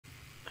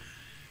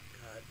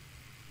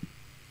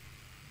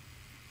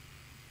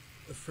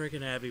The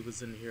friggin' Abby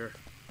was in here.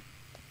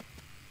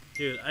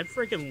 Dude, I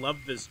freaking love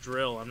this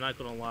drill, I'm not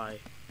gonna lie.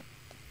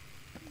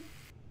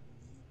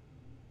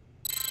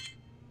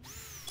 Did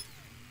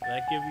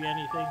that give you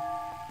anything?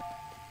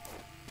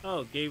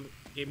 Oh, gave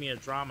me a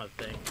drama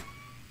thing.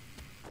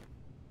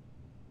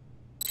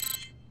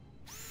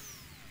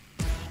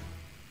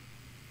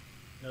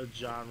 No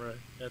genre,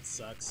 that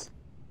sucks.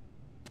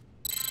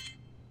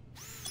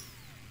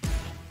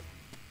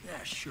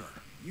 Yeah, sure.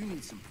 You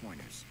need some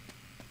pointers.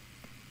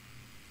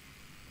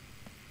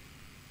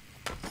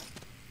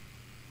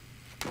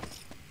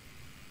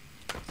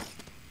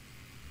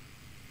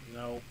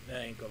 No,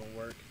 that ain't gonna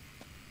work.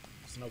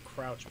 There's no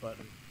crouch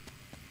button.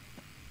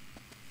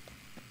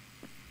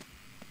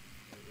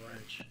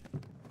 Wrench.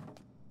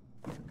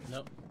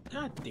 Nope.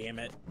 God damn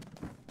it.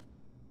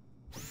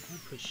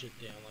 Don't put shit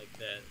down like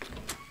that.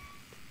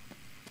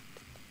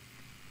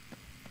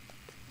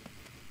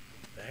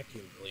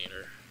 Vacuum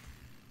cleaner.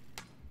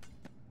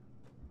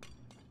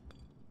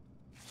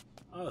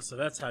 Oh, so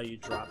that's how you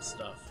drop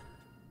stuff.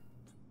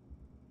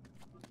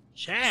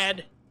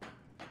 Chad!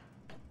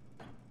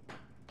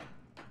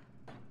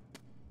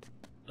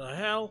 The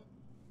hell?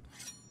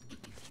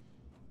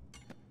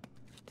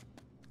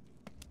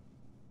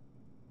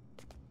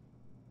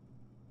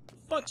 The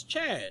fuck's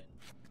Chad?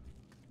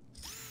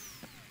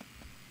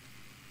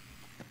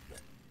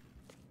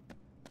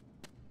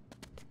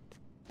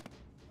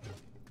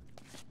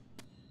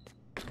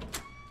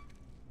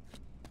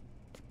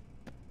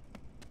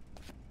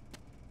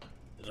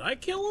 Did I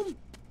kill him?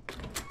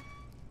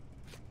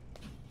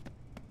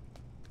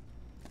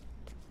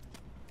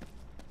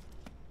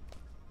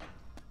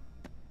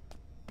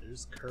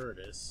 There's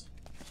Curtis.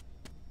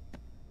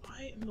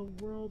 Why in the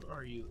world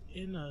are you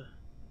in a...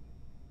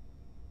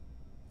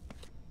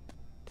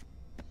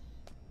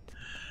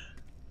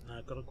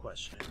 Not gonna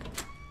question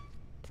it.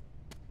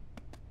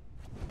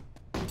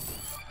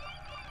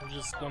 I'm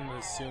just gonna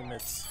assume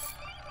it's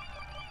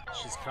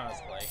just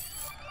cosplay.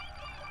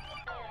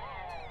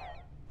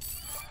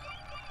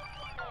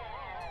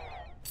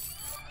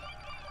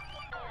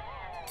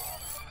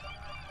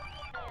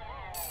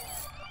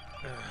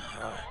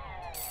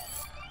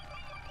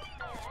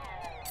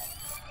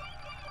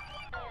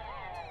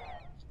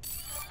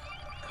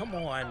 Come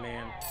on,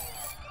 man.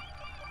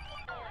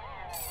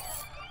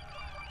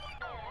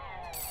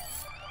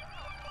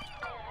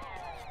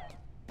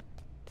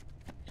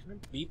 Can I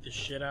beat the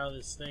shit out of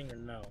this thing or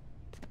no?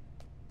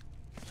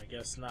 I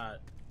guess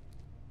not.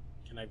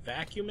 Can I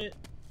vacuum it?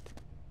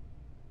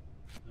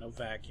 No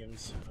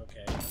vacuums.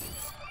 Okay.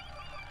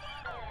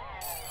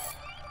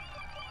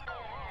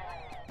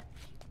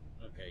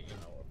 Okay, you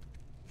know what?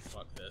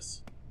 Fuck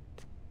this.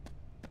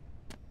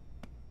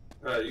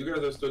 You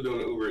guys are still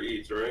doing Uber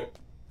Eats, right?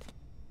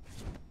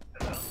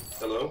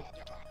 Hello?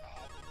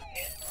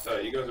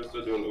 You guys are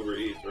still doing Uber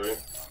Eats, right?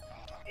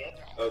 Yep.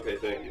 Okay,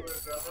 thank you.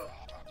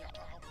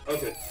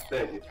 Okay,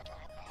 thank you.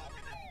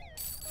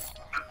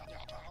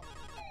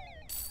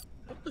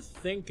 Come to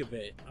think of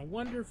it, I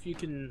wonder if you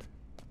can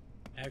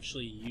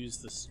actually use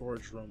the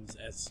storage rooms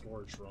as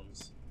storage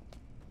rooms.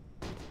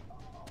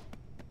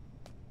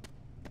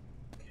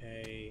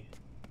 Okay.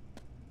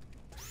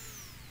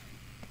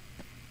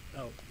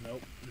 Oh,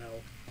 nope, no,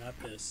 not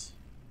this.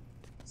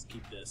 Let's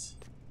keep this.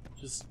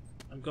 Just,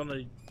 I'm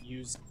gonna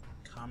use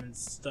common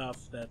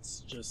stuff that's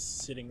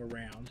just sitting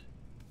around.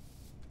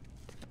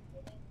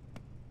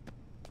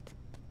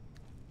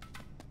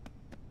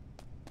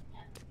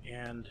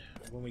 And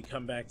when we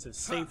come back to the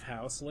safe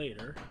house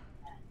later...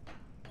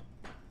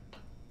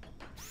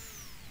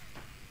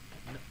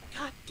 No,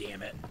 God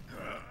damn it!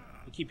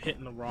 I keep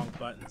hitting the wrong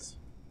buttons.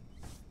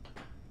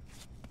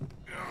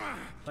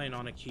 Playing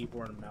on a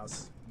keyboard and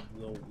mouse is a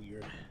little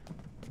weird.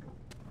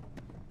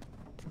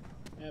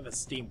 I have a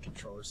Steam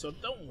controller, so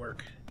it don't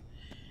work.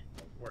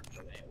 Don't work the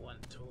way I want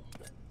it to.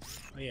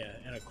 Oh yeah,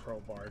 and a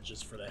crowbar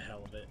just for the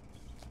hell of it.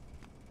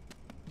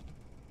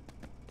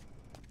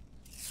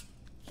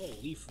 Oh,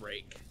 leaf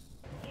rake.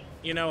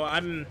 You know, I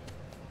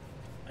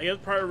guess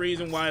part of the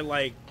reason why,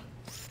 like,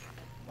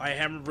 I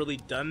haven't really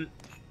done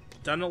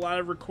a lot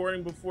of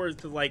recording before is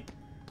because, like,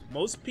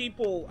 most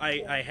people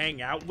I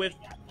hang out with,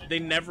 they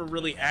never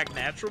really act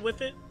natural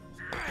with it.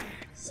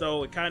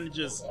 So it kind of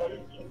just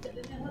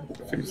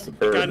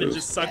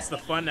sucks the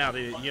fun out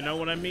of it. You know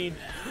what I mean?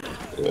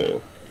 Yeah.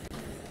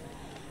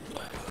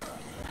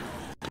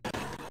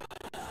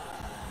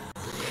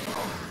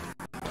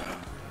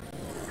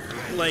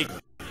 Like,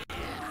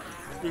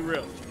 let's be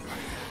real.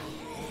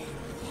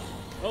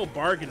 Oh,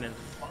 bargaining.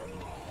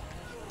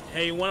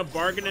 Hey, you want a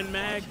bargaining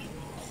mag?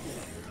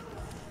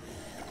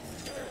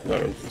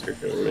 Not in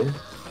particular.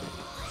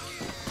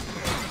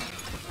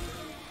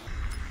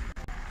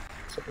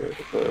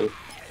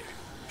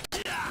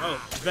 Oh,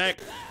 in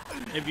fact,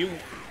 if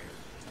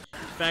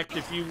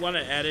you want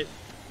to edit,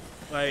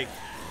 like,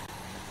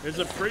 there's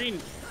a pretty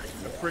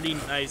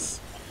nice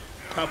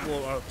couple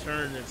of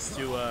alternatives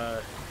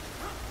to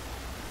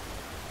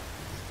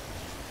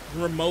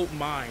remote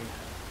mine.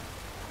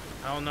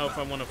 I don't know if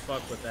I want to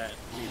fuck with that,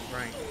 to be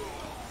frank.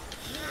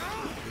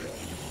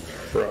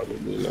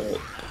 Probably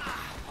not.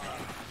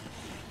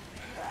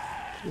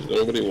 There's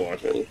nobody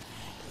watching.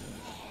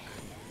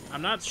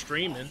 I'm not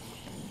streaming.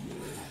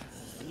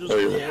 I'm just Oh,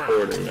 you're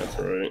recording, that's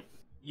right.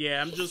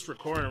 Yeah, I'm just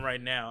recording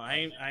right now.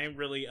 I ain't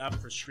really up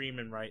for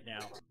streaming right now.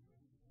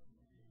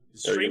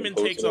 Streaming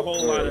takes a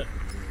whole lot of...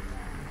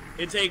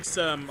 It takes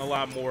a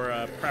lot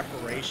more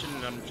preparation,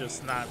 and I'm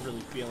just not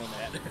really feeling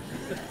that,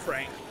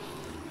 Frank.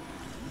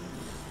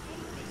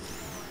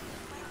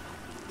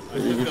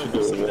 Maybe we should do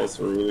a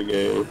walkthrough of the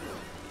game.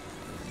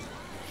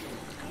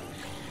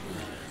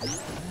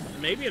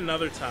 Maybe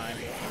another time.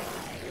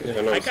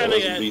 Yeah, no, so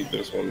let's beat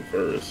this one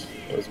first.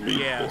 Let's beat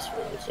this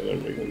first, and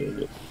then we can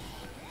do it.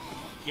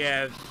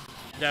 Yeah,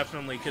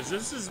 definitely, because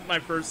this is my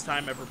first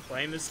time ever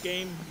playing this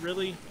game,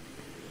 really.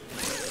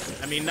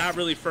 I mean, not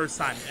really first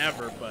time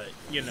ever, but,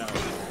 you know,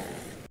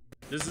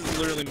 this is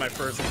literally my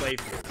first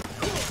playthrough.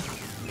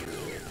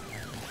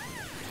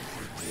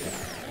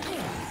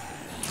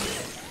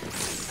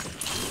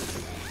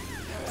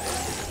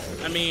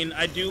 I mean,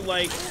 I do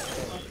like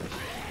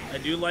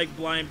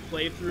blind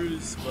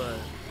playthroughs, but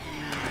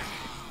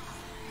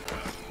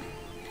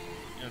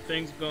you know,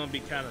 things are gonna be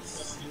kind of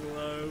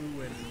slow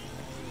and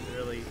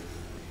really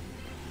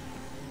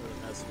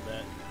mess with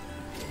that.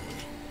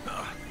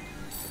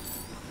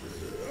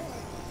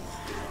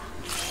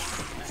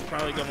 It's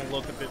probably gonna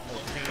look a bit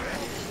more painful.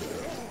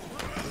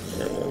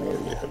 I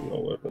already have no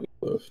weapon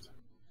left.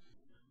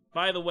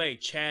 By the way,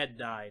 Chad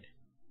died.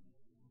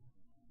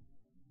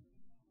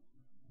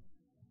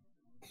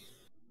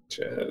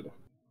 Chad.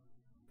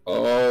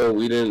 Oh,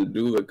 we didn't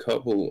do the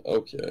couple.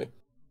 Okay.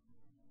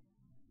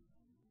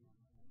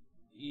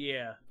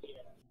 Yeah.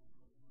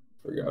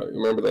 Forgot.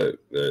 Remember that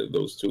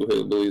those two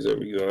hillbillies that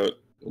we got?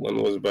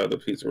 One was by the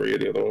pizzeria,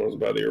 the other one was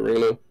by the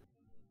arena.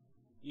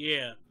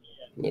 Yeah.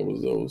 There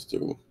was those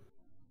two.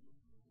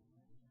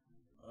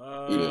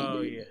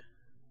 Oh yeah.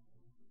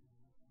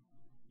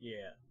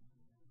 Yeah.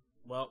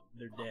 Well,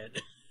 they're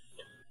dead.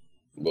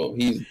 Well,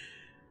 he's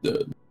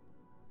dead.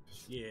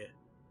 Yeah.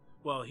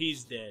 Well,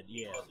 he's dead.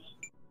 Yeah.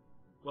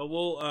 Well,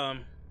 we'll oh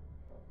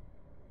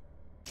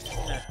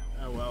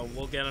well,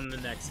 we'll get him the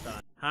next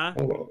time, huh?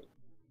 Hold on.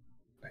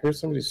 I hear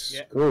somebody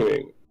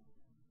screaming.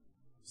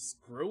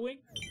 Screwing?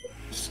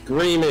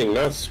 Screaming,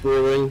 not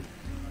screwing.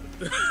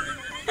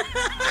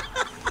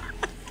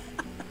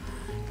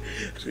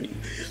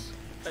 Jeez.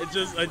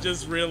 I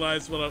just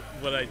realized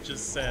what I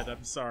just said.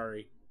 I'm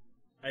sorry.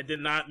 I did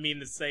not mean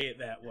to say it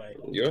that way.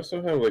 You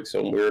also have like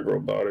some weird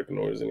robotic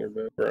noise in your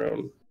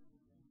background.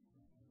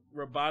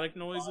 Robotic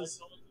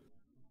noises?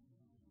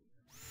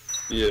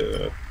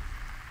 Yeah.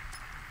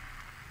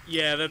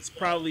 Yeah, that's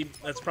probably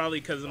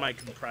because of my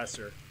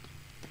compressor.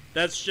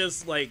 That's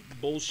just like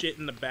bullshit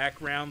in the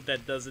background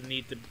that doesn't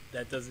need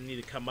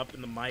to come up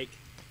in the mic.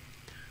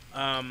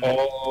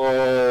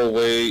 Oh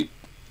wait.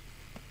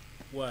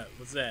 What?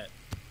 What's that?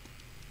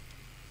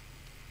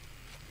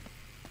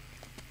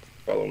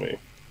 Follow me.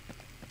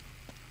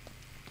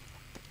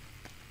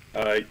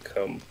 I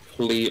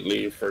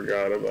completely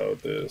forgot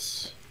about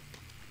this.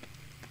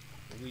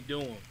 What are we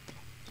doing?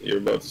 You're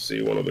about to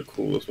see one of the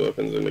coolest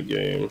weapons in the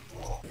game.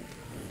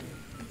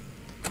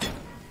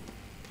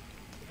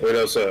 Wait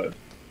outside.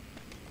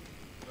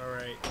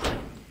 Alright.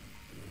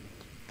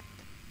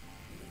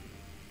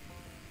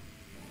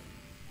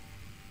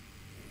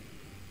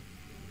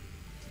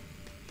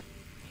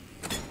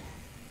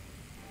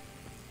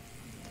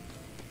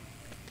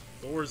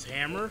 Thor's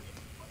hammer?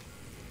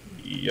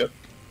 Yep.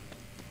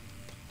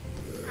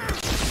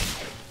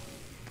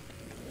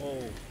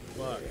 Oh,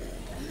 fuck.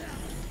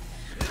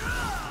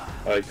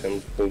 I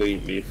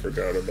completely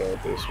forgot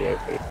about this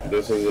weapon.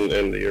 This isn't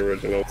in the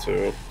original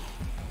too.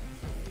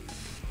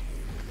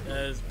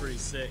 That is pretty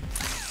sick.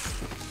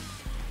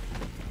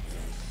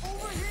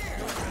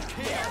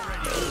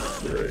 That's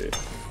great.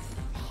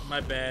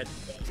 My bad.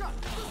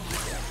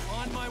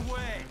 On my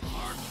way.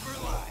 Mark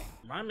for life.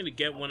 Remind me to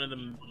get one of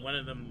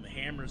them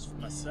hammers for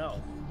myself.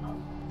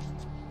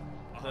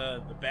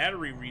 The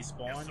battery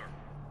respawn. Yes, sir.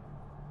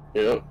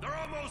 Yep. They're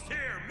almost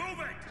here. Move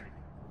it.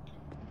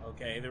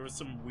 Okay, there was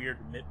some weird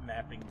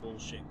mapping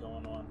bullshit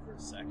going on for a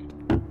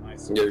second.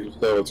 Nice. Yeah, you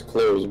saw it's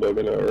closed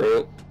bugging out,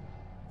 right?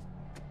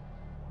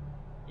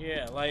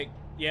 Yeah, like,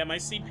 yeah, my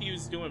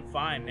CPU's doing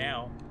fine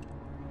now.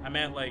 I'm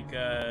at like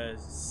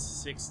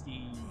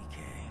 60.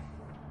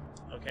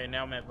 Okay,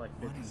 now I'm at like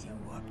 50.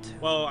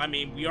 Well, I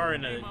mean, we are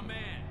in a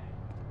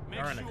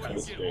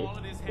cutscene.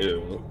 Yeah.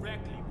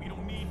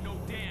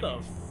 What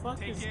the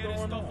fuck is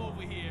going on?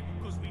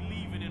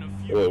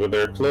 Well, with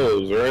their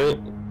clothes, right?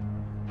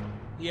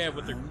 Yeah,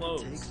 with their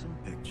clothes. Take some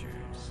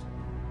pictures.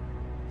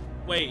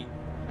 Wait,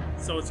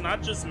 so it's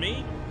not just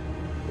me?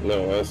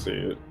 No, I see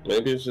it.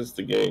 Maybe it's just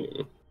the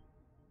game.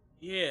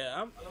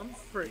 Yeah,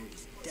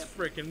 it's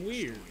freaking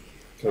weird.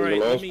 Because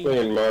when I was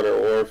playing Modern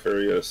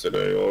Warfare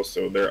yesterday,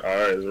 also their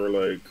eyes were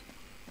like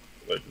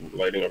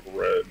lighting up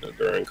red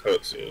during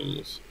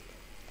cutscenes.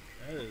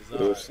 That is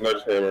There's a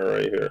sledgehammer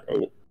right here.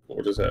 Oh,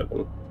 what just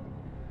happened?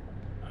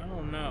 I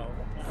don't know.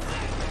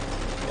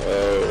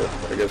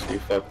 Oh, I guess we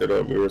fucked it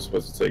up. We were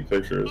supposed to take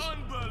pictures.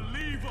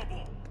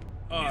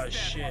 Oh It's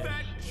that shit.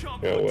 fat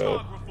chump Yeah, well.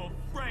 photographer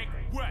Frank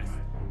West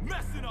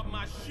messing up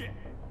my shit.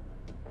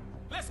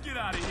 Let's get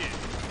out of here.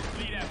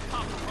 Leave that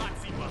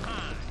paparazzi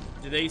behind.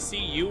 Do they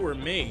see you or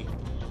me?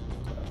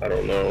 I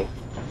don't know.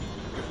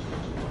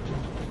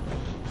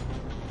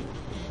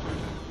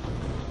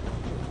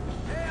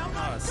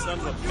 Oh, son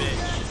of a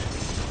bitch.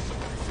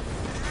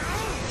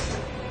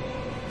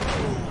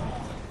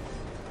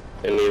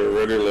 In the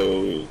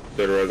original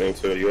Dead Rising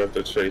 2, you have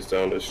to chase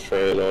down this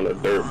train on a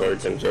dirt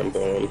bike and jump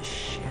on.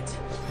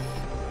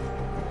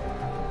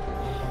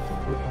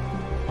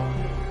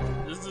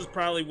 This is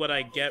probably what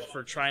I get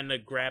for trying to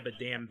grab a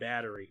damn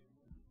battery.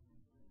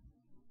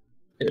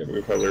 Yeah,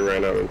 we probably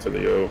ran out into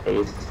the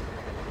open.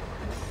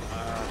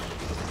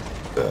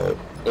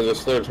 There's a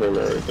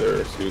sledgehammer right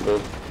there, excuse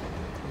me.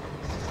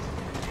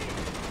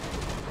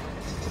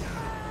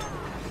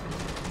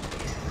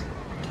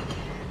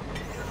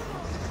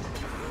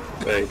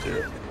 Thank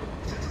you.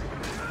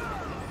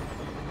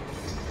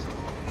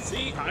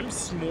 See, I'm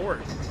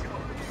smart.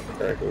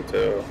 I can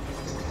tell.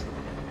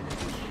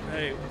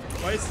 Hey,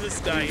 why is this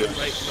guy You right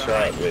just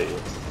behind shot me? me.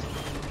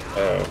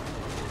 Oh.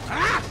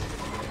 Ah!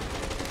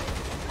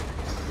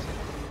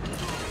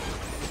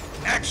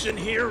 Action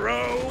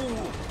hero!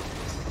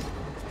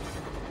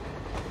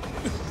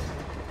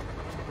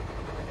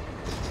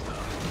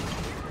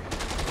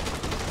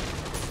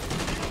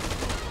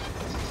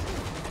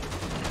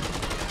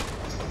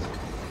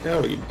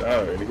 How he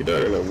died? He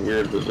died in a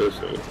weird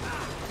position.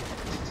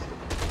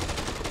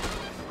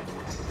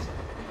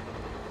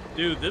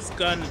 Dude, this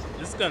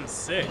gun's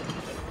sick.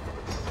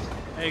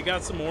 Hey,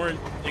 got some orange.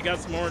 They got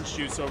some orange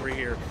juice over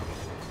here.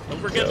 Don't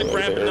forget to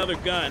grab another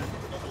gun.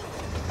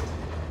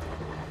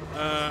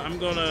 I'm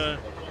gonna.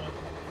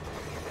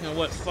 You know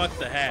what? Fuck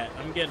the hat.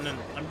 I'm getting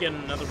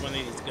another one of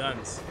these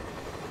guns.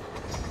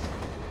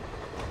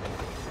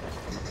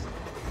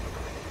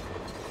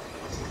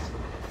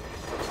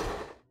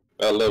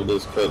 I love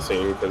this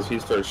cutscene because he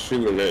starts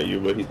shooting at you,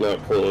 but he's not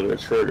pulling the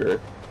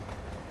trigger.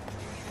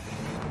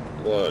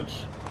 Watch.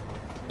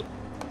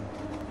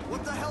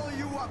 What the hell are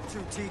you up to,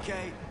 TK?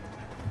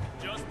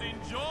 Just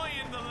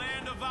enjoying the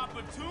land of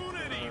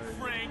opportunity,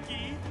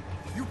 Frankie.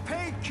 You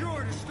paid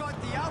Cure to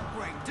start the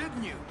outbreak,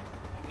 didn't you?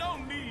 No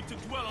need to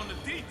dwell on the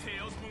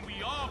details when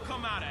we all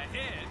come out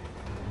ahead.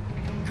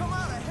 Come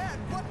out ahead,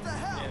 what the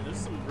hell? Yeah, there's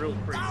some real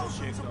crazy shit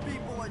Thousands of going on.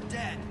 people are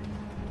dead.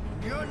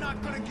 You're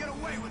not gonna get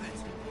away with it.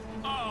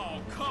 Oh,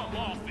 come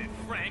off it,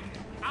 Frank.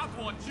 I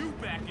brought you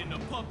back in the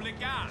public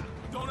eye.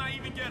 Don't I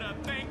even get a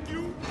thank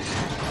you?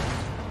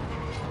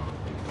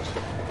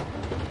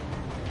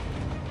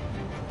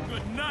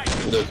 Good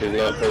night. Look, he's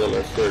not pulling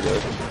the trigger.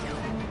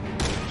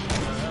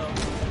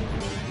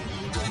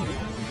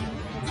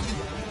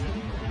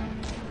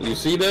 You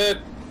see that?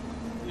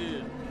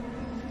 Yeah.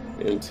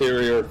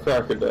 Interior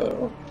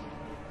crocodile.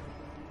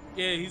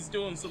 Yeah, he's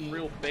doing some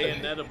real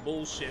Bayonetta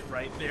bullshit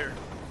right there.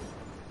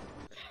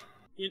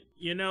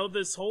 You know,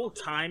 this whole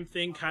time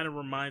thing kind of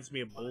reminds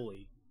me of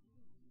Bully.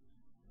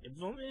 If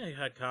only I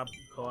had co-op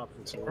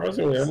with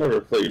Surprisingly, I never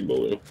played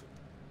Bully.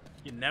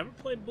 You never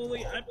played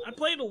Bully? I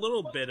played a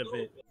little bit of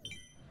it,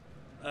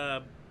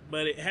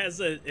 but it has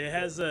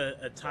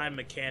a time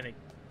mechanic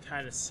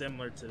kind of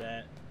similar to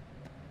that.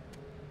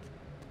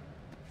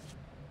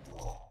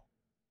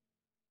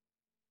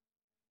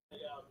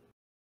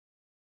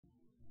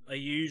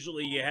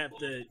 Usually you have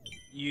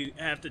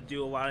to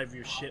do a lot of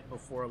your shit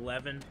before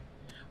 11.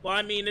 Well,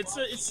 I mean it's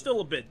still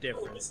a bit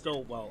different. It's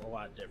still a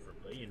lot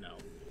different, but you know.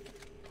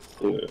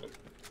 Yeah.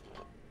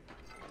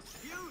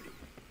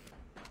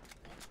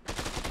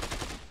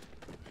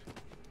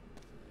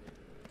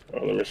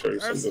 Oh, let me show you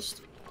some of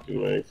this you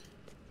can make.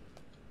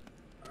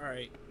 All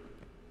right.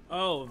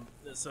 Oh,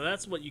 so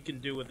that's what you can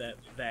do with that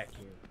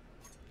vacuum.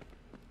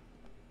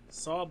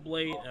 Saw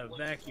blade, a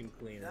vacuum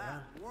cleaner. That Huh?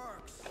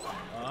 works.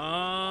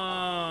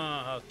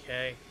 Ah,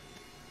 okay.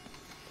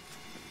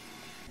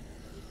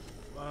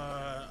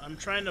 I'm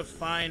trying to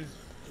find.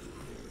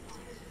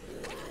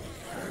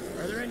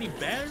 Are there any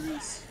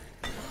batteries?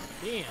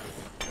 Damn.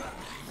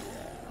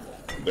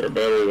 They're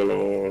better than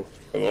all.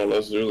 Come on,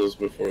 let's do this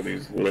before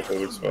these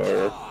missions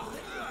expire.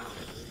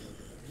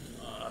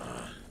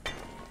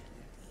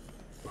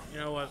 You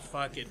know what?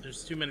 Fuck it.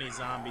 There's too many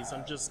zombies.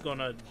 I'm just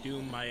gonna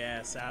doom my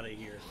ass out of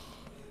here.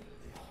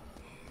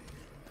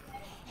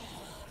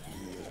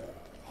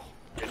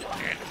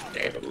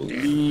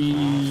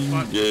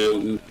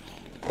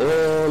 Getting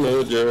on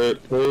a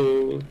jet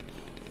plane.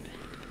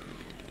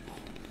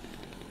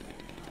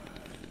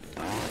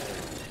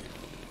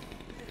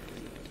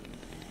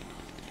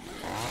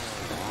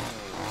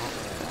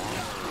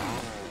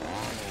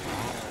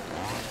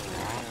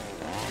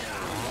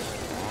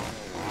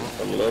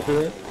 Coming up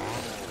here?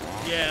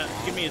 Yeah,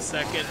 give me a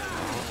second.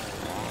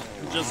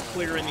 I'm just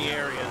clearing the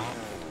area.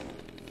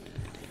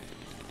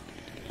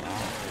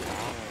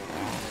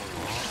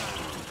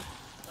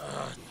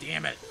 Ugh,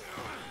 damn it.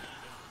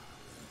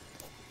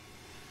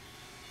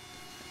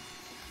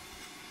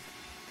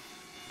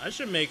 I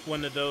should make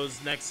one of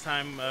those next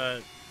time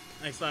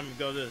we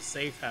go to the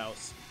safe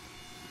house.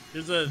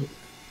 There's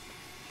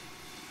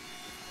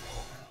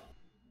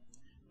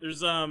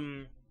There's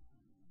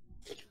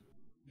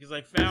because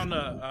I found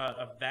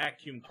a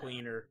vacuum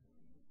cleaner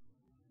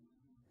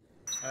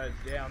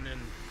down in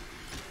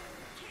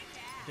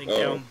I think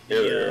down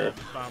the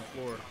bottom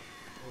floor.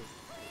 Oh,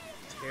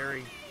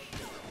 Terry.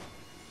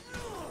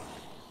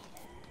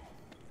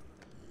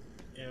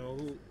 You know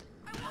who?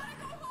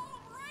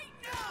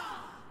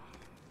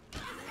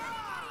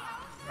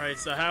 All right,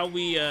 so how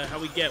we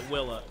get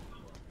Willa?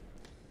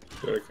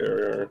 Got a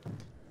carrier.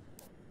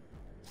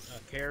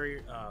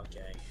 Carrier. Oh,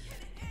 okay.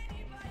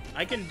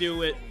 I can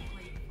do it.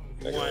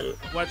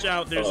 Watch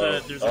out! There's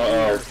a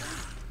leader.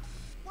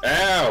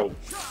 Ow!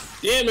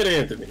 Damn it,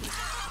 Anthony!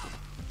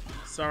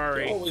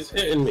 Sorry. You're always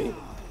hitting me.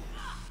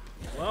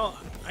 Well,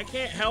 I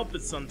can't help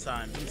it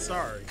sometimes. I'm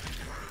sorry.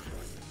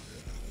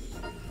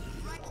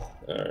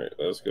 Alright,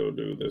 let's go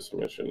do this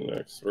mission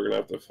next. We're gonna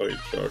have to fight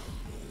Chuck.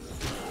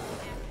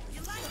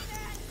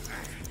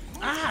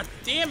 Ah,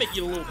 damn it,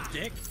 you little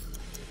dick!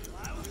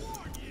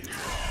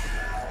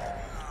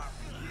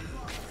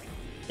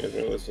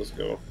 Anthony, let's just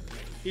go.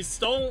 He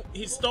stole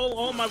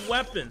all my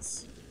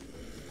weapons.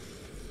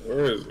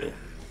 Where is he?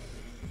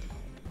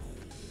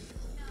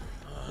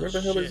 Where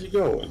the hell is he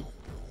going?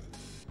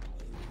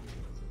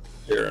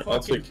 Here, I'll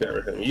take care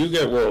of him. You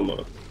get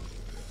Wilma.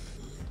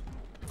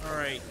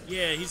 Alright,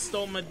 yeah, he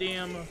stole my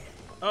damn...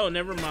 Oh,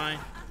 never mind.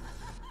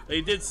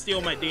 He did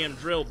steal my damn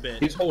drill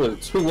bit. He's holding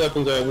 2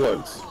 weapons at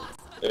once.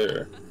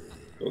 There.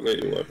 Go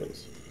get your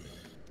weapons.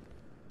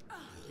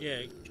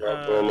 Yeah,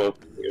 Drop Wilma,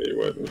 get your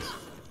weapons.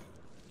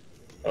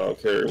 I'll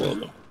carry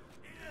Wilma.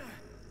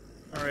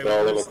 Alright, all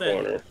in the what's that?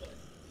 corner.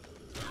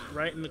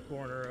 Right in the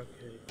corner,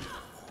 okay.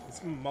 It's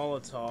a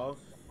Molotov.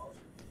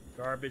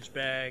 Garbage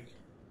bag.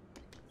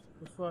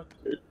 The fuck?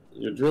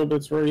 Your drill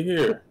bit's right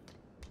here.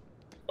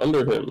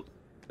 Under him.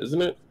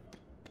 Isn't it?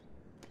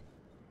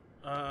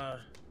 No.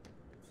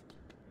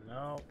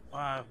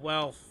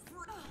 Well...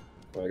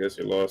 I guess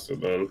you lost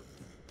it then.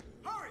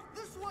 Hurry,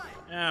 this way!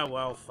 Ah,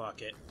 well,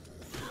 fuck it.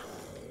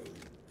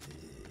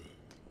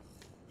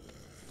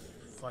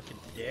 Fucking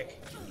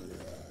dick.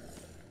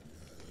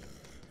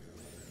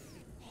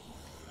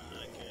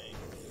 Okay.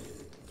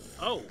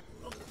 Oh!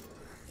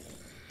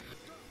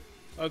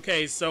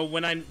 Okay, so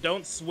when I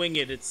don't swing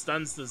it, it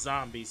stuns the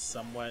zombies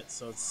somewhat,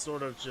 so it's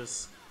sort of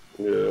just...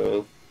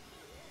 Yeah.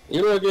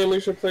 You know what game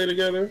we should play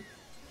together?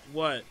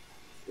 What?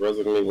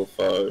 Resident Evil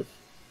 5.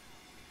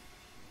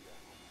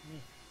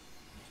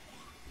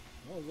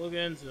 Well, look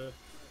into it.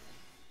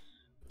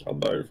 I'll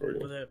buy it for you.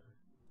 With it.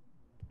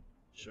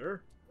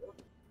 Sure.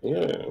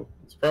 Yeah,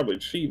 it's probably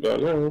cheap by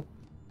now.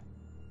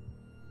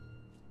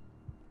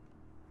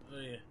 Oh,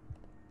 yeah.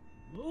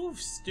 Move,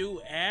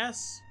 Stu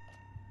ass!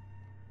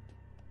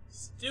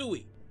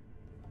 Stewie!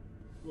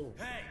 Whoa.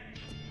 Hey!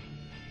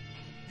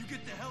 You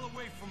get the hell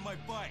away from my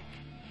bike!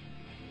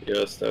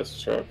 Yes,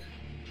 that's Chuck.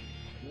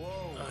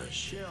 Whoa,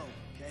 shit. chill.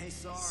 Okay,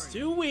 sorry.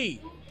 Stewie!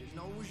 Didn't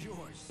know it was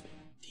yours.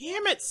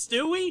 Damn it,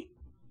 Stewie!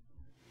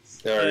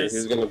 Alright,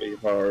 he's gonna be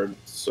hard,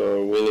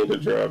 so we need to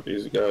drop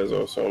these guys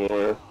off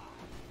somewhere.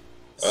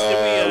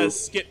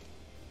 Stewie,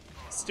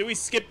 Stewie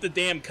skipped the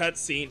damn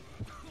cutscene.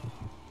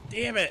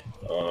 Damn it!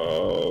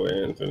 Oh,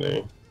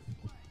 Anthony.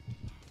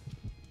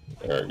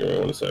 Alright, give me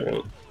 1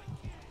 second.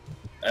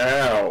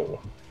 Ow!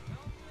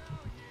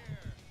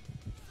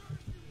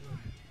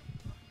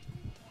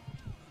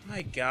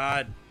 My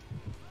god.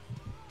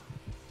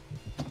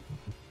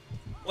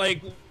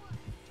 Like...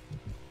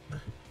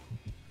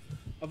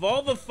 Of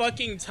all the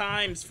fucking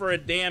times for a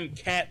damn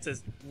cat to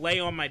lay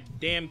on my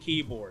damn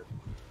keyboard.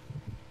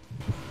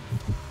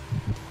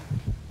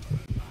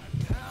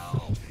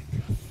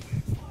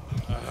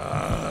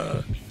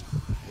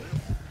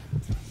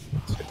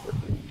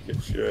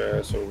 Get your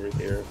ass over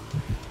here.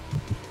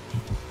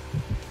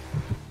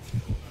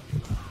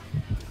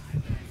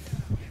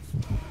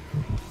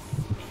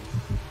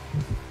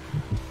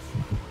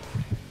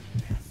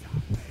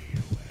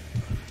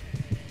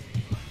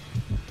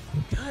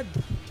 God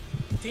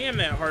damn,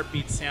 that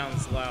heartbeat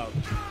sounds loud.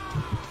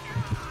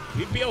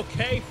 You'd be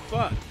okay?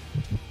 Fuck.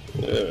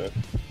 Yeah.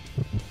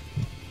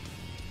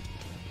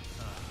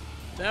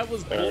 That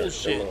was All right,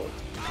 bullshit.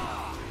 come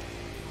on.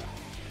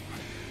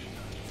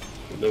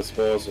 This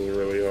boss is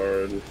really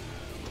hard.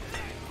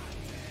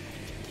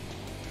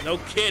 No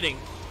kidding.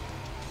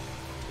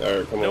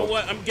 Alright, come You know on.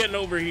 what? I'm getting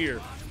over here.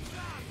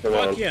 Come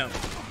Fuck on. him.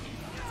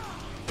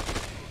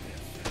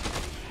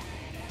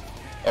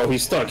 Oh,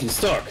 he's stuck. He's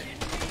stuck.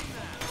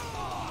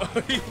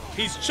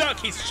 He's Chuck.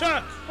 He's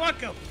Chuck.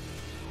 Fuck him.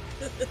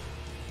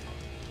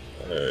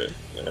 Alright,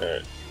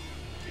 alright.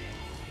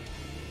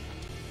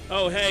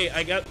 Oh, hey,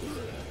 I got...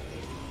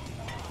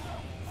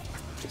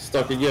 He's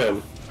stuck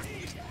again.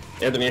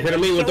 Anthony, you're hitting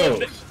me with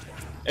those.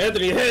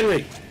 Anthony, you're hitting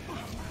me.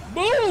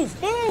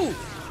 Move! Move!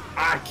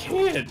 I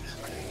can't.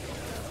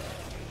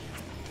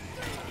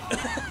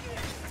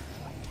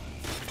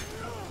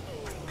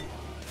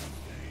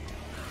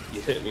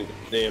 You hit me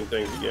with the damn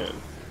things again.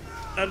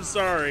 I'm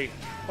sorry.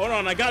 Hold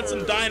on, I got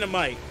some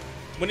dynamite.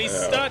 When he's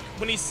stuck,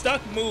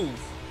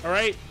 move. All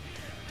right.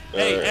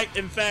 Hey, Alright.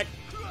 in fact,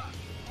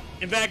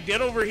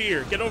 get over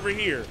here. Get over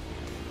here.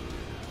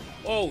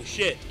 Oh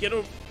shit! Get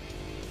over!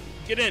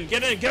 Get in!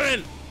 Get in! Get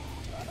in!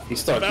 He's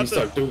stuck. He's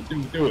stuck. Do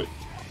it.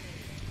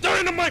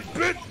 Dynamite,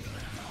 bitch!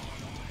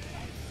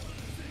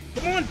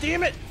 Come on,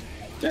 damn it!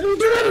 No.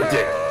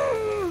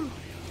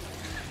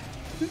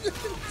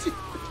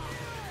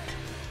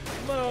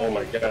 Oh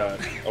my god.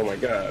 Oh my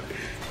god.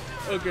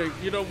 Okay,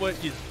 you know what?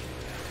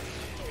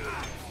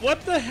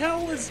 What the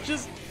hell is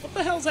just? What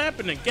the hell's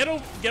happening? Get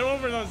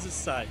over on this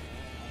side.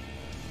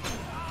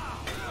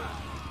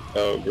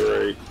 Oh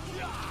great.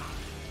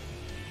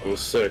 I'm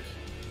sick.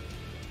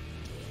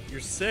 You're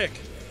sick.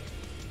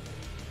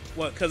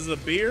 What? Cause of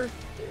the beer?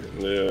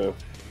 Yeah.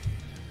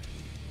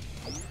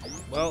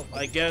 Well,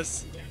 I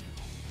guess.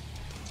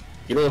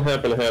 You don't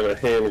happen to have a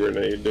hand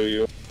grenade, do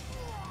you?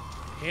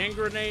 Hand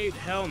grenade?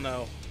 Hell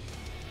no.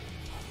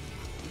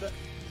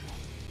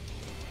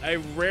 I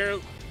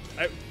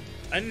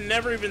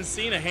never even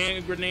seen a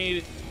hand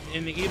grenade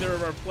in either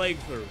of our plague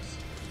throughs.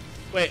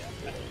 Wait.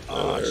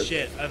 Oh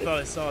shit! I thought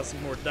I saw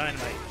some more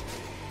dynamite.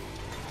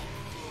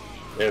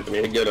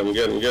 Anthony, get him,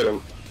 get him, get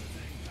him.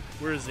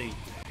 Where is he?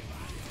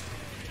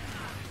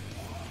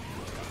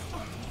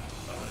 Oh,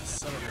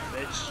 son of a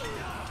bitch.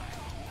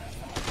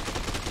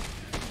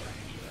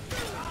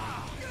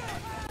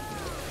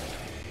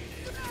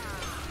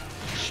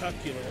 Chuck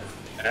you.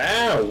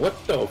 Ow,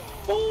 what the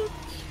fuck?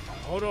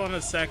 Hold on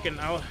a second.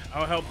 I'll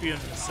help you in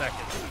a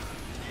second.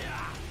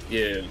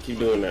 Yeah, keep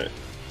doing that.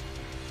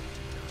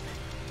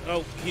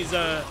 Oh, he's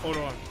hold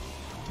on.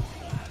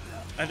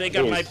 I think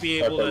I might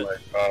be able to.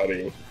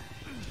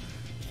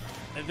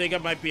 I think I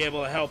might be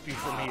able to help you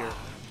from here.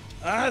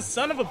 Ah,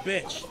 son of a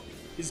bitch!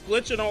 He's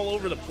glitching all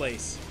over the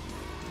place.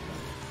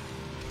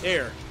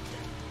 There.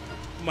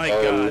 My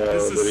God, no,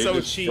 this is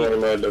so cheap.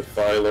 My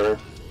defiler.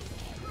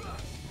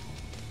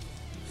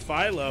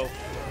 Philo.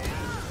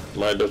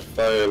 My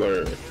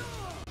defiler.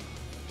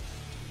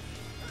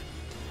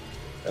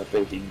 I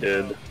think he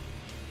did.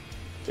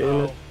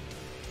 Oh.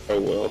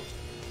 Oh well.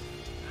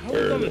 How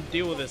are we gonna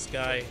deal with this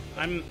guy?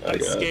 I'm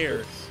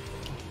scared. This.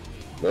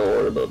 Don't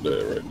worry about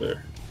that right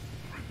there.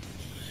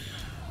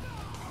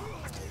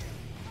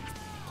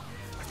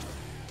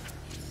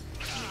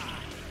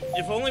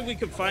 If only we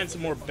could find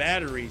some more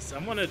batteries. I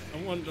want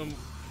them.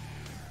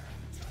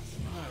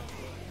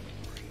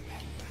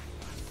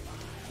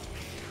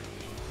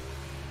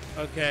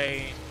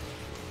 Okay.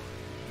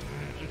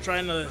 I'm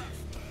trying to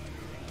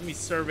let me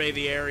survey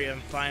the area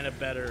and find a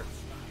better.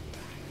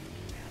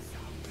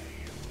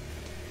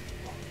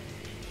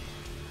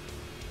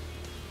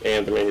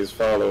 Anthony is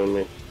following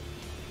me.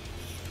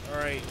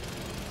 Alright.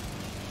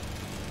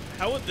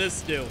 How would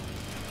this do?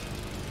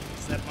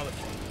 Is that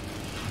motherfucker?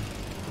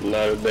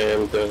 Not a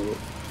damn thing.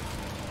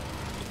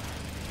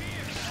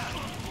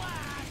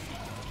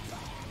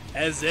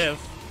 As if.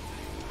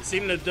 It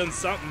seemed to have done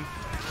something.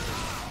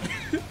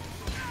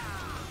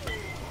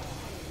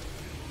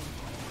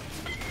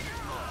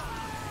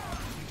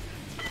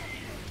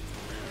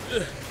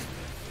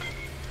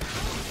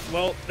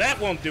 Well, that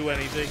won't do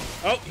anything.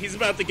 Oh, he's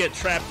about to get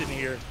trapped in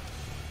here.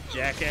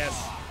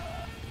 Jackass.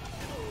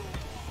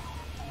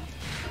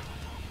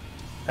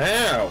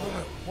 Ow!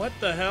 What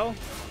the hell?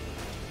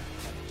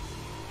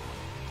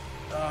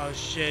 Oh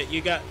shit,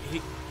 you got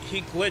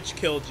he glitch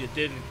killed you,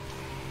 didn't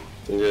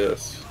he?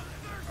 Yes.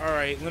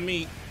 Alright, let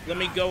me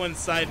go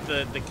inside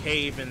the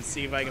cave and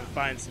see if I can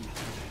find some.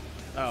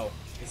 Oh,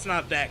 it's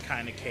not that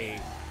kind of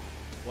cave.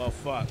 Well,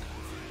 fuck.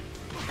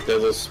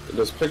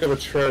 Just pick up a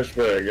trash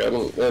bag.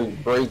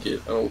 And break it.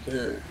 I don't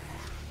care.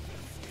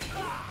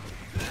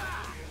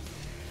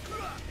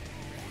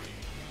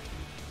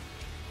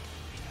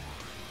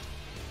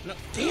 No,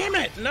 damn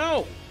it,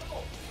 no!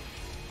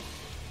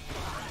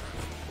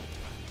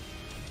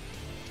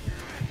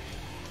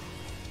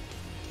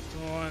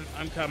 Go on,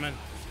 I'm coming.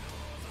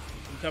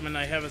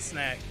 I have a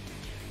snack.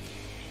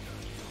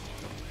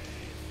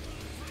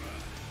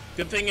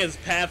 Good thing is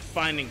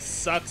pathfinding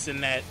sucks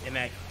in that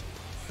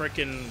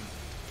frickin'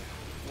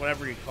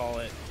 whatever you call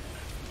it.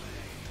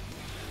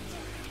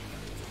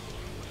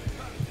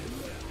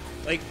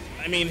 Like,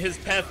 I mean, his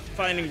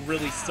pathfinding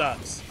really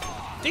sucks.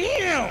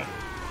 Damn!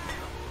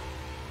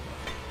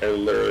 I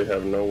literally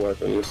have no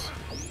weapons.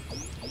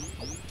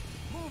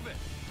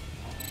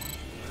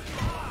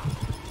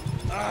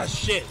 Ah,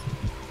 shit.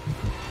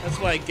 That's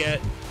what I get.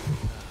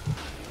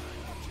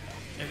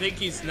 I think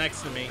he's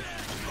next to me.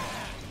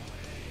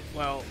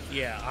 Well,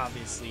 yeah,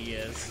 obviously he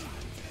is.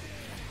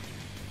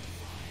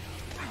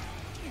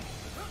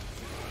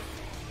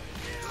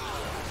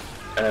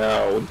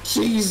 Ow,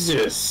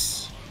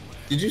 Jesus!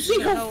 Did you see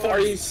how far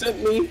he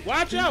sent me?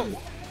 Watch out!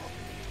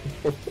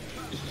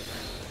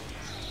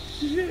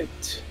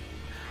 Shit!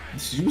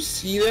 Did you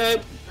see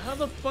that? How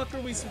the fuck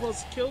are we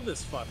supposed to kill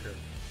this fucker?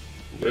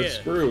 We're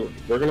screwed.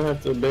 We're gonna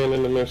have to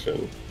abandon the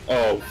mission.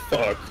 Oh,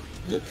 fuck.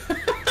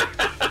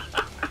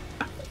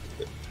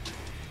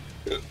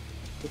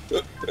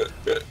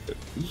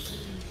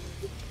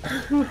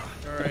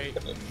 Alright.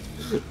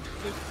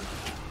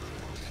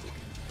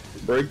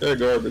 Break that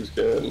garbage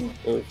can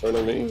in front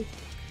of me.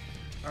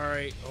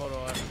 Alright, hold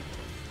on.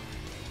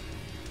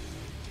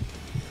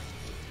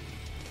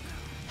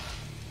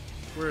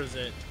 Where is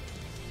it?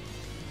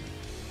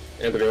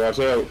 Anthony, watch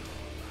out.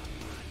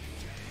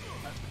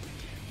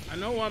 I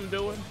know what I'm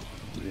doing.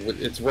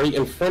 It's right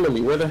in front of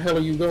me. Where the hell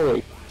are you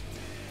going?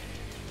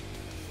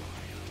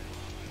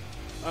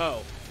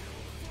 Oh.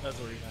 That's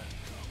where he's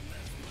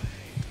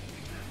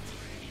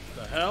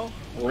at. The hell?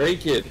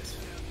 Break it.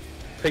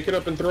 Pick it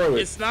up and throw it.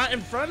 It's not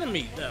in front of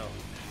me, though.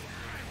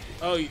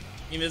 Oh,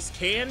 in this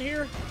can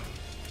here?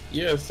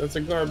 Yes, that's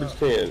a garbage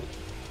can.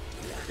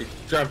 It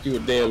dropped you a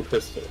damn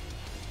pistol.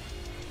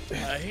 A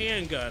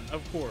handgun,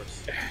 of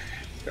course.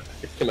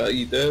 Can I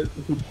eat that?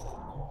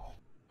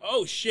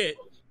 Oh, shit.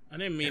 I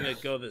didn't mean to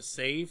go to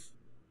save.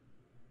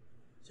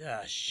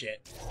 Ah,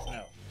 shit.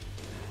 No.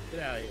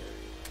 Get out of here.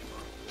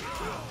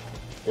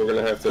 We're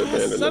gonna have to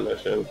abandon the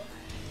mission.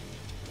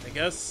 I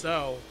guess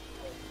so.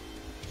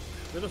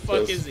 Where the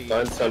fuck is he?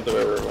 Find something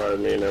that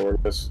reminds me, and then we're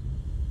just...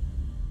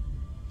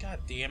 God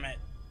damn it.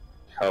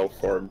 How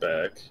far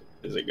back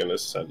is it gonna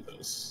send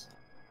us?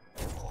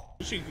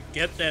 We should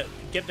get that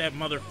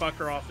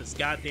motherfucker off his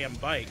goddamn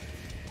bike.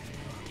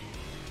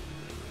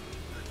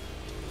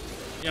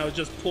 You know,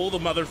 just pull the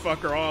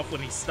motherfucker off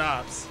when he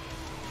stops.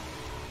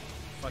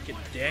 Fucking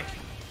dick.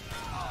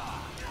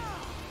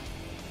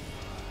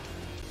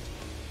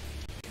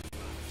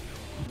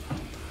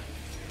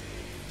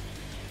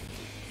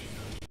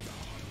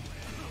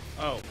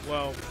 Oh,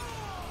 well,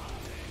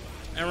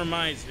 that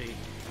reminds me.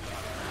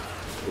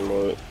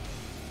 What?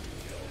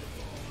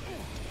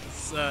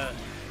 Let's,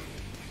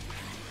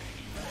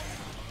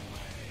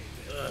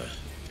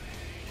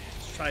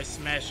 let's try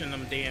smashing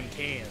them damn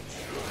cans.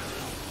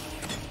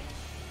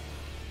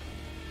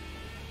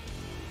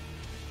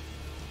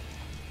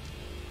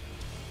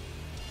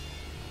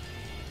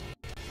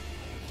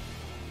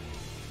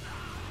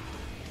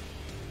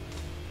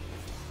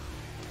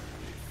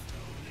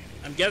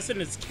 I'm guessing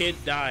his kid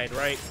died,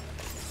 right?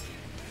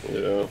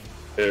 Yeah.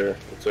 Here,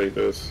 I'll take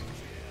this.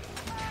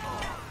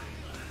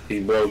 He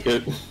broke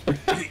it.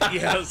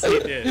 Yes, he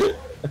did.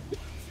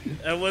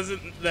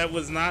 That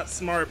was not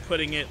smart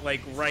putting it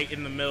like right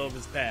in the middle of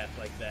his path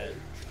like that.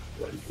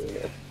 Right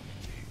there.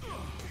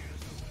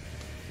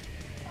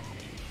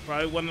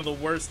 Probably one of the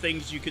worst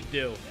things you could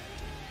do.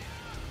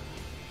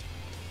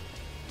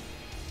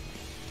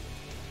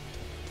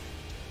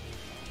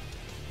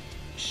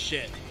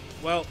 Shit.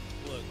 Well,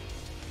 look.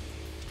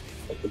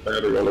 Put the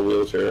battery on the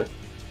wheelchair.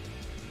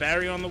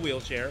 Battery on the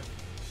wheelchair.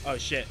 Oh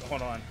shit,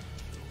 hold on.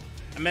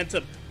 I meant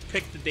to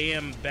pick the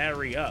damn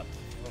battery up.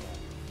 Hold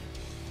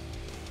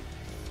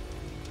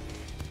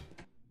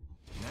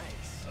on.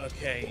 Nice.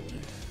 Okay.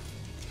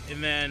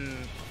 And then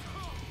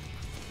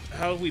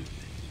how do we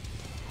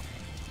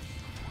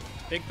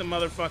pick the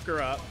motherfucker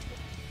up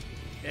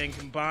and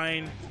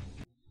combine?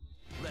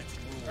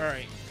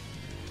 Alright.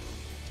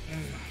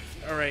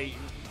 Alright.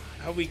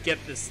 How do we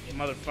get this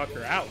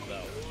motherfucker out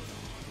though?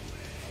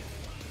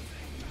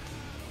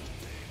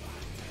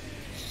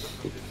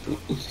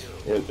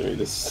 Anthony,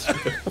 this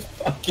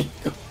fucking.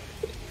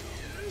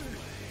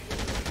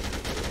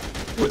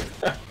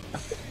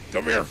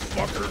 Come here,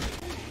 fucker!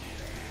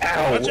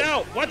 Ow! Watch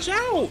out! Watch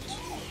out!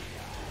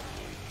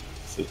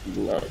 This is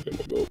not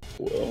gonna go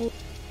well.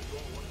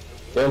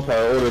 Vampire,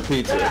 I ordered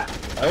pizza.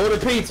 I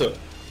ordered pizza!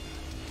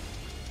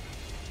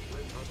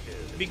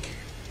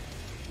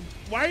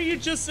 Why are you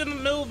just in the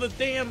middle of the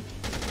damn...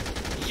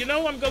 You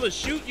know I'm gonna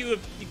shoot you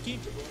if you keep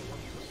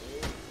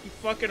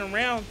fucking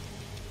around.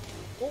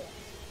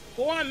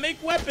 Go on,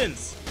 make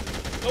weapons.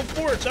 Go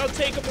forge, I'll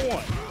take them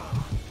on.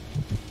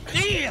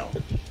 Damn!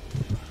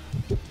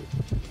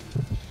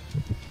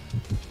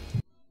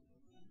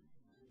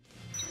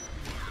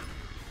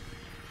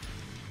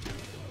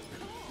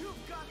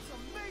 You've got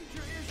some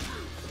major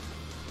issues.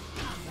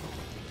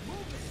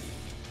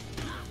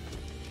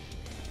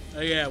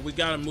 Oh yeah, we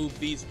gotta move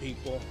these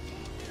people.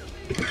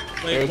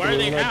 Wait, Anthony, why are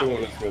they we're not out?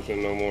 doing this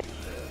mission no more.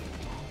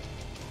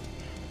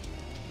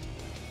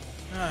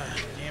 Ah,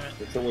 damn it.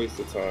 It's a waste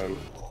of time.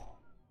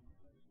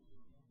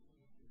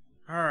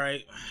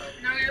 Alright.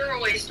 No, you're a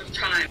waste of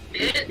time,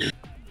 bitch.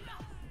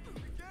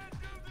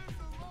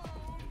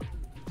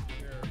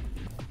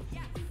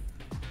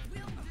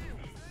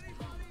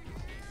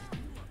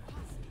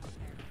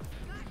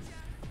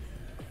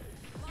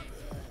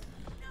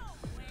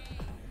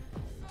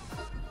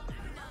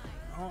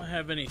 I don't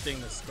have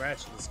anything to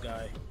scratch this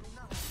guy.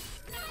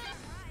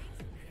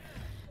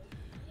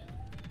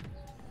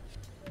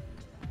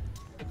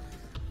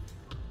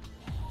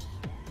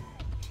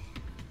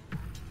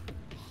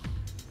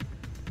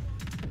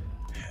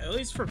 At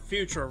least for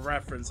future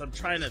reference, I'm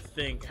trying to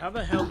think. How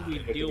the hell do we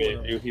deal with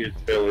him? You hear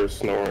Taylor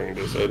snoring,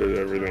 just edit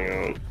everything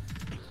out.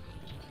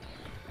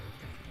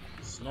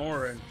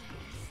 Snoring.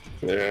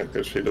 Yeah,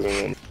 because she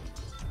doesn't want.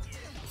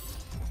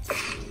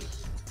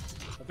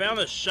 I found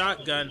a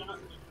shotgun.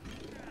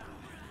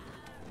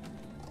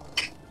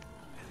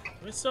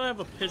 Do I still have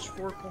a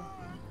pitchfork?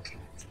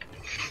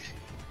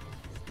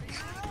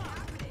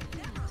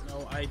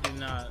 No, I do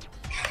not.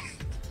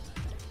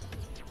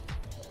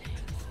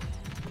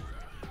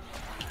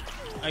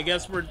 I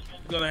guess we're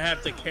gonna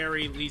have to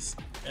carry at least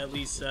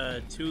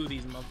two of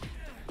these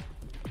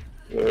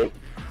Yep.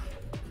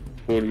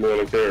 Who do you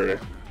want to carry?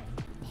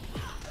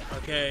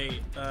 Okay,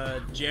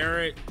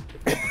 Jarrett.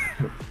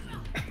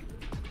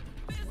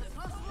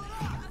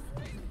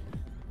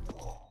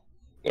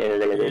 Now we're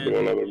gonna go do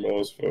another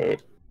boss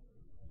fight.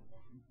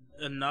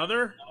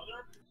 Another?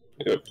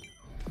 Yep.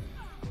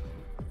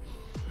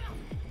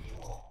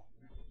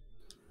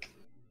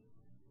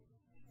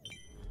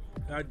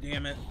 God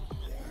damn it.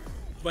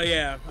 But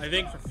yeah, I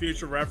think for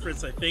future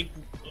reference, I think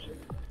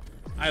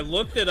I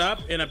looked it up,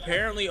 and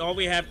apparently all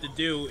we have to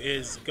do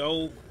is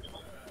go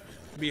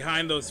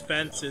behind those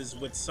fences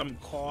with some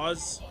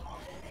claws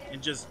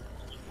and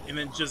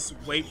then just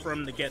wait for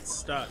them to get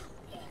stuck.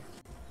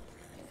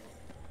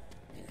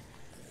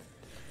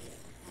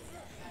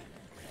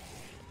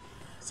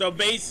 So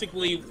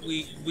basically,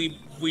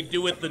 we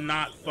do it the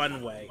not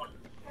fun way.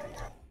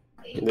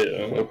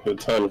 Yeah, the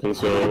time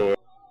consuming.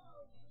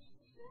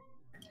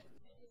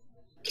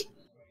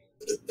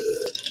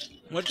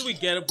 What do we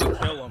get if we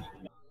kill him?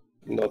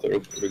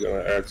 Nothing. We're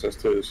gonna access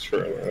to his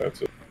trailer.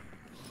 That's it.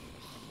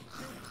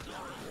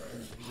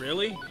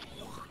 Really?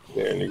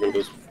 Yeah, and you can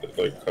just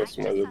like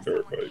customize a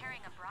dirt bike.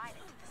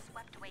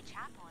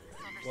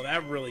 Well,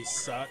 that really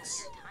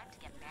sucks.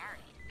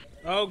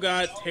 Oh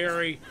God,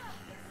 Terry.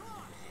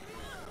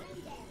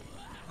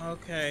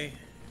 Okay.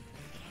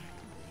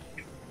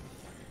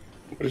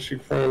 What is she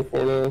crying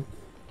for now?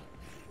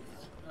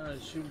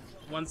 She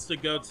wants to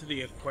go to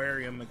the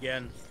aquarium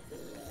again.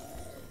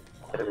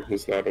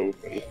 It's not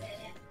open.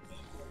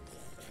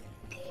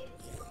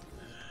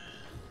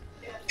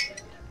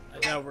 I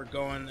doubt we're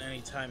going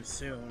anytime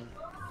soon.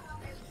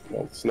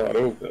 Well, it's not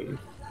open.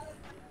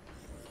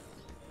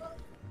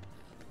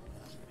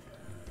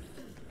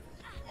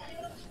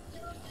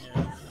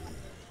 Yeah.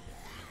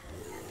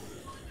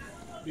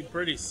 Be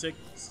pretty sick.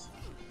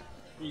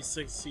 Pretty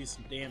sick to see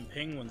some damn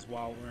penguins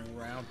wandering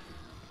around.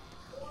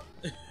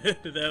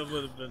 That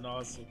would have been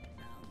awesome.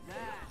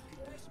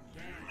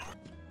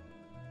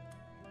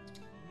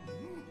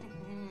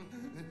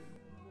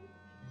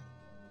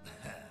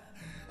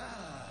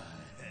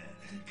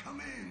 Come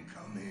in,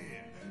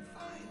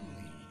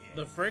 finally.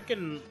 The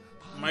frickin'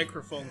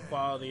 microphone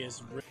quality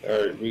is really...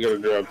 Alright, we gotta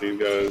drop these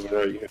guys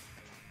right here.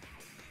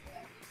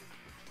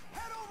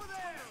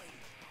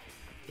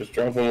 Just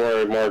drop them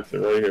where I marked it,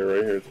 right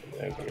here.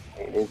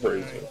 Don't go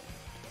crazy.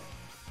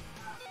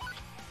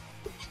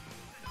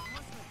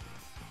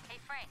 Hey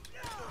Frank,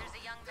 there's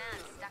a young man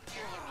stuck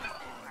near the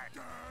amusement park. It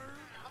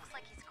looks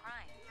like he's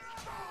crying.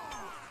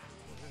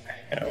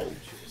 Hell.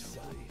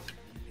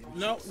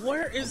 No,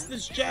 where is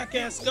this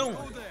jackass going?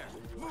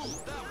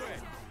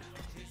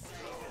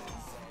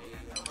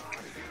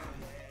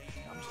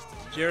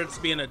 Jared's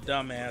being a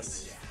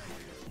dumbass.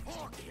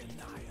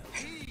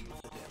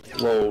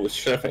 Whoa,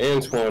 Chef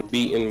Antoine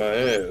beating my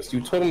ass.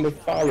 You told him to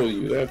follow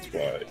you, that's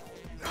why.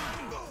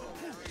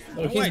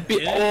 Oh, he's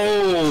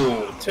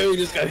oh, Terry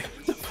just got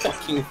hit the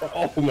fucking.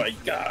 Oh my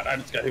god, I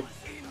just got hit.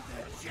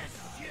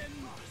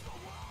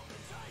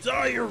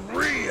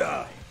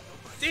 Diarrhea!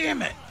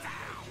 Damn it!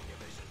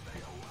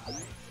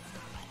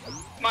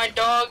 My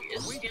dog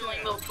is stealing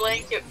the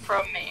blanket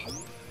from me.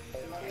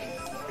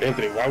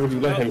 Anthony, why would you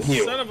let him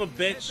heal? Son of a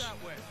bitch.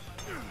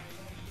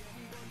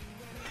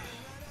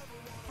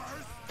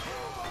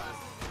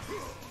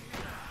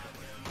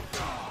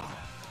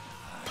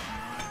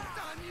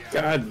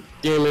 God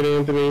damn it,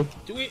 Anthony.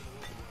 Do we...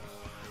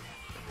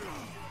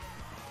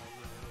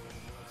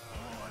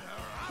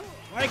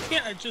 Why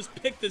can't I just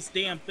pick this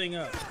damn thing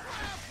up?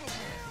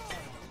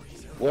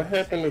 What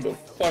happened to the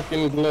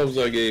fucking gloves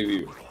I gave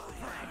you?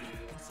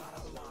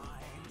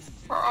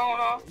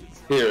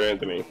 Here,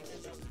 Anthony.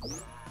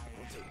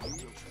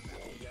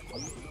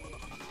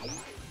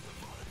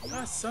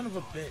 Ah, son of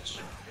a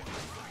bitch.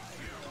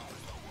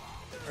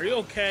 Are you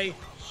okay?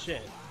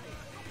 Shit.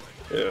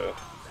 Yeah.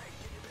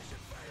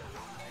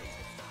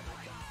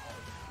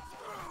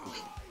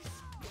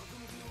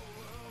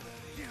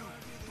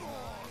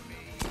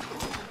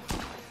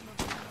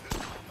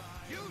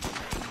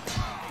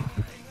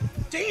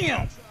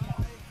 Damn!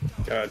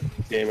 God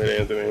damn it,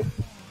 Anthony.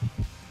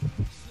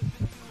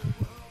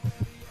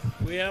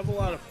 We have a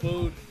lot of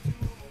food.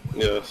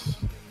 Yes.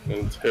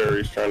 And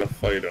Terry's trying to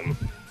fight him.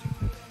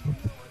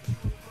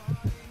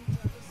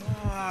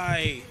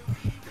 Why?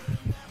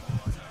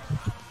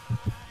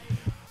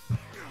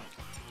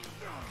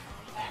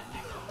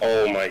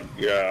 Oh my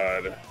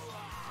god.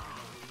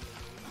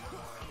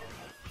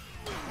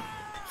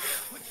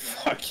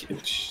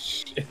 Fucking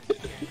shit.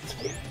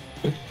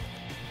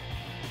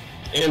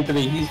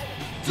 Anthony, he's...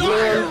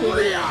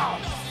 Diarrhea!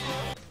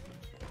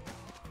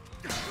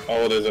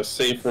 Oh, there's a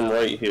safe room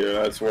right here.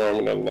 That's where I'm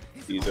gonna lock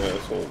these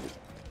assholes.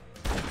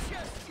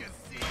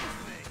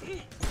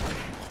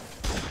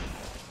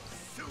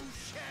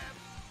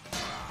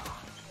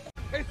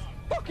 It's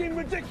fucking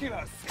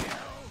ridiculous!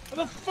 What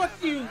the fuck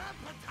you...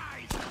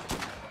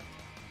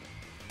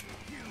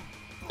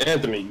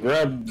 Anthony,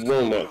 grab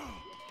Lola.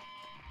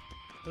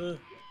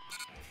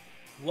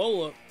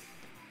 Lola?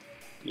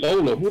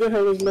 Lola? Who the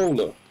hell is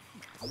Lola?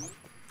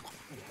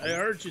 I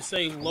heard you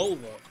say Lola.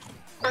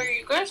 Are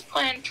you guys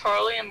playing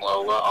Charlie and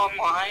Lola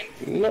online?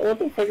 No, what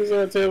the fuck is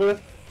that, Taylor?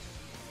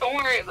 Don't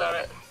worry about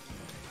it.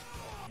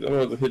 I'm gonna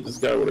have to hit this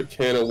guy with a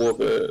can of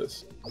whoop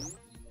ass.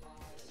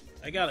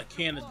 I got a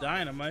can of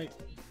dynamite.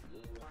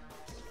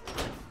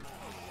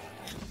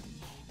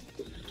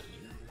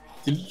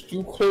 Did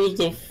you close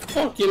the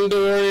fucking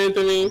door,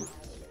 Anthony?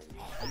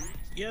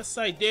 Yes,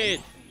 I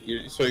did.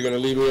 So you're gonna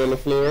leave me on the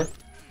floor?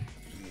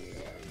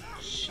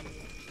 She's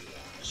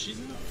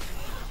not.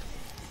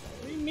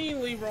 What do you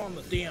mean leave her on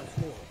the damn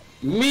floor?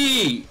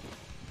 Me!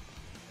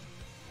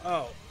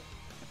 Oh.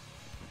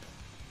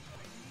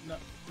 No,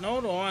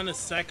 hold on a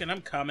second.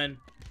 I'm coming.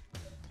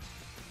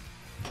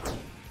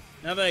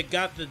 Now that I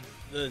got the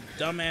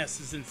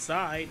dumbasses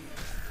inside.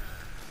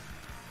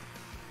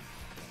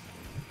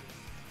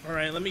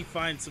 Alright, let me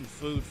find some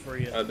food for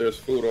you. There's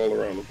food all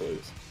around the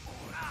place.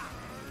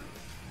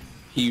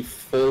 He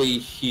fully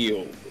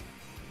healed.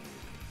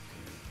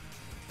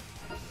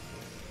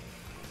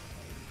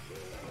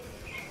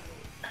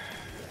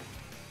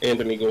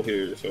 Anthony, go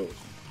heal yourself.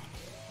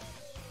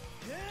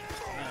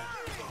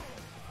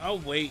 I'll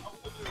wait.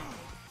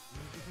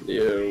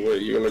 Yeah,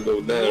 wait, you're gonna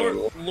go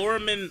down.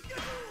 Lorman.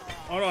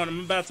 Hold on,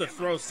 I'm about to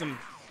throw some.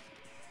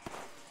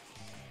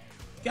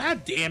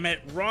 God damn it,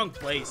 wrong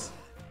place.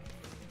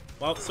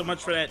 Well, so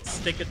much for that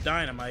stick of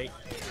dynamite.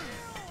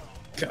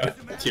 God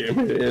damn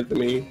it,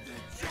 Anthony.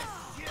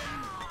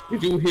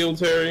 Did you heal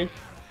Terry?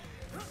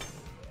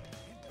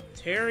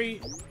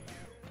 Terry?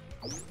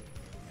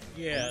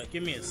 Yeah,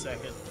 give me a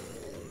second.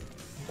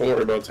 Don't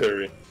worry about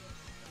Terry.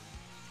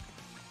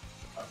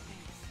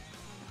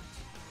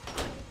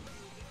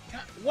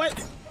 God,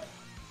 what?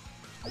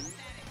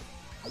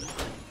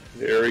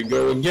 There we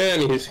go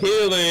again, he's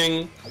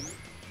healing!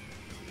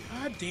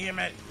 God damn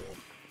it.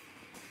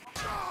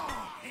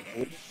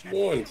 Which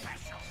one?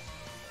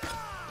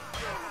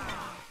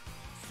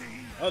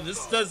 Oh,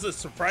 this does a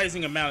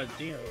surprising amount of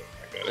damage.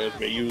 I gotta have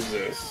me use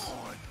this.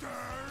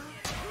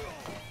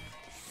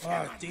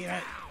 Oh, damn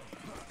it.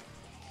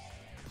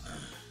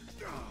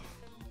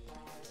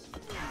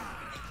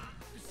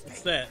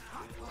 What's that?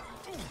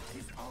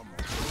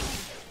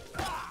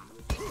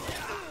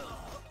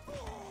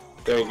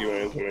 Thank you,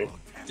 Anthony.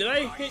 Did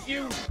I hit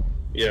you?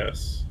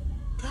 Yes.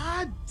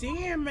 God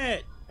damn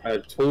it. I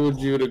told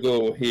you to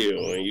go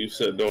heal, and you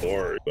said don't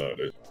worry about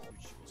it.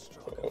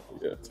 Oh,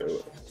 yeah,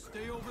 Taylor.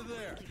 Stay over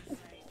there.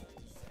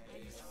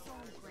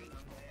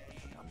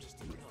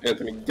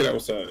 Anthony, get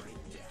outside.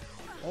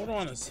 Hold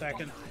on a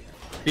second.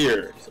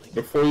 Here,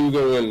 before you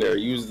go in there,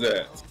 use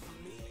that.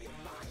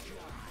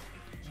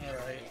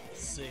 Alright,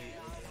 let's see.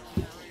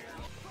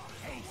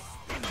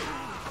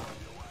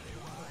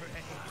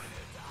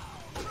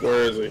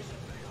 Where is he?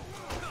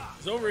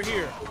 He's over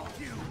here.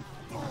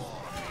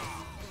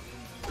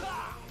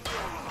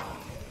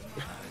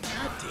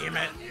 God damn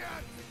it.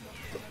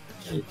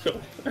 Yo,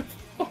 that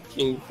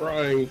fucking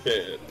frying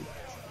pan.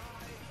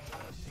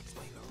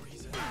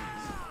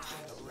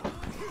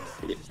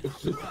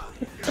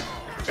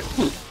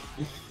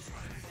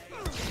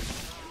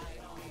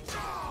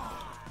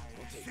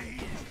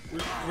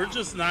 We're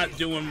just not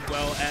doing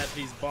well at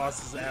these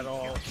bosses at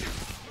all.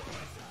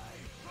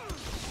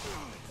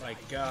 My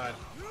God.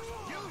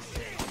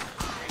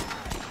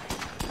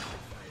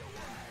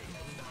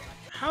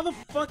 How the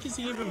fuck is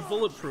he even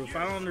bulletproof?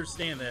 I don't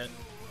understand that.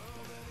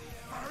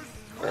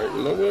 Alright,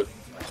 you know what?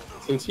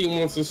 Since he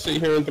wants to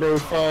sit here and throw a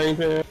frying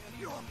pan.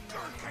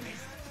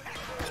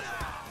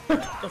 The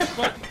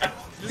fuck?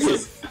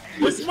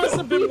 This must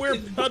have been where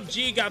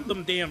PUBG got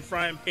them damn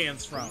frying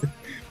pans from.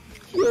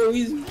 Yo,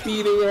 he's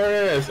beating our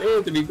ass.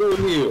 Anthony, go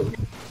heal.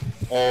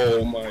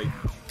 Oh my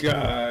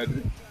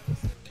God.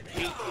 I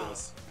hate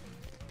this.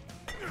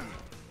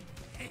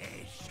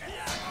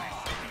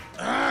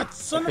 Ah,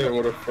 son of Hit a... him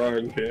with a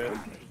frying pan.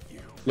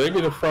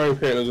 Maybe the frying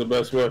pan is the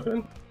best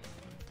weapon.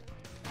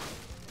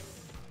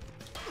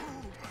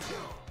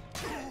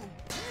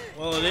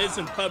 Well, it is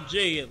in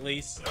PUBG, at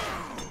least.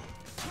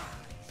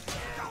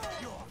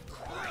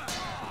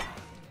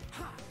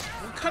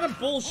 What kind of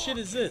bullshit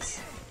is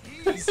this?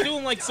 He's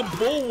doing like some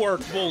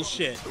bulwark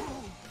bullshit.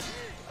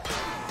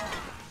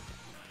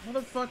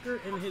 Motherfucker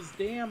and his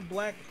damn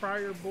Black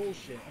Friar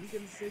bullshit. I'm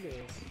getting sick of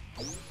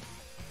this.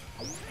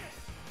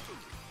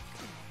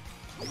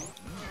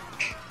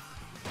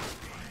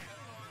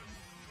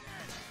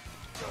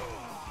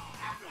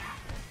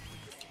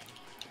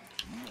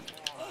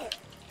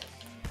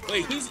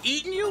 Wait, he's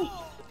eating you?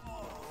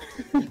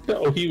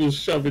 No, he was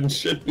shoving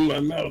shit in my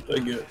mouth, I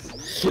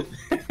guess.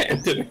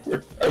 Anthony.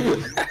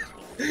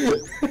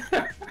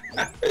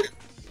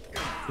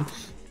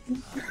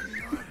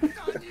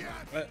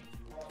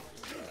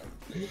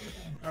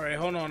 Alright,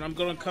 hold on. I'm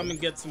gonna come and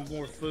get some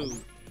more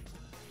food.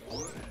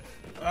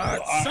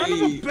 Son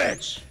of a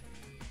bitch!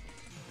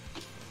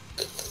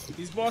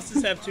 These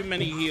bosses have too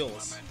many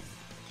heals.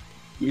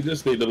 We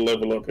just need to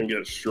level up and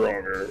get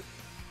stronger.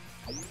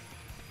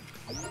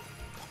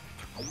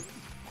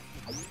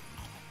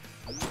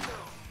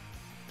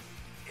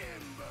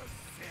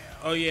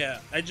 Oh yeah,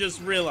 I just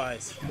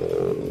realized.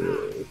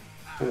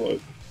 What?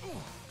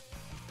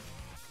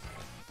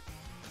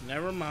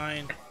 Never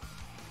mind.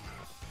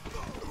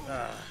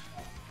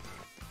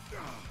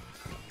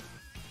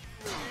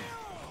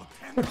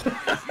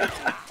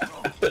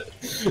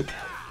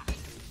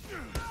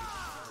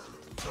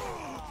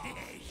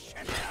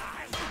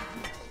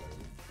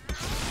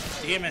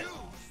 Damn it.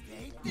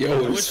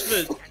 Yo,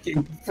 it's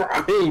fucking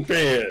frying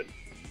pan.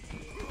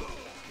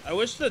 I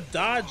wish the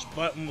dodge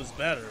button was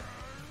better.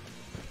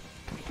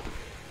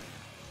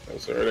 I'm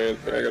sorry,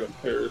 Anthony. I got a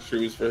pair of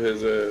shoes for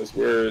his ass.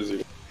 Where is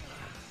he?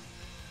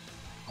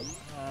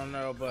 I don't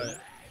know,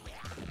 but...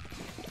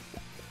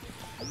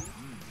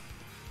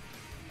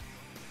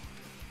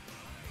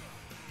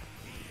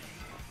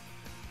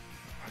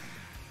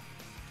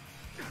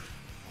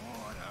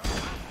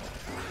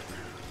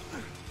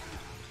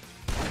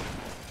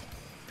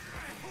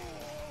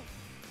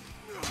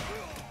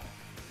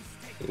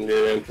 Yeah,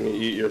 Anthony,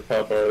 eat your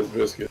Popeye's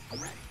biscuit.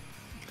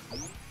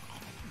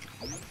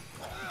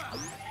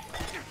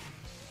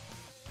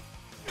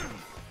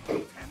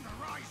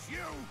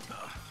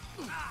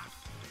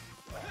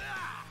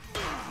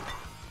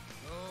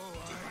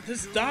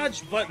 This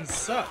dodge button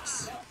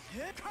sucks.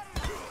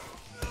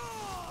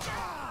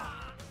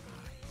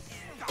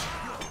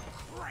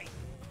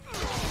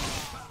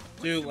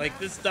 Dude, like,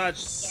 this dodge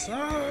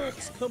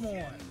sucks. Come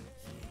on.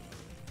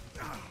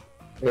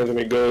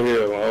 Anthony, go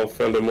here. I'll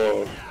fend him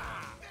off.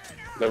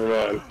 Never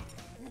mind.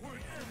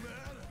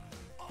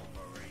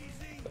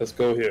 Let's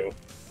go here.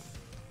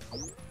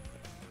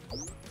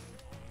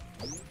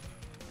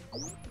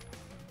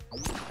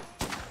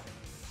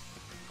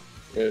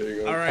 There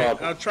you go.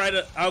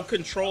 Alright, I'll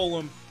control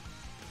him.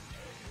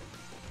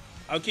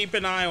 I'll keep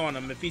an eye on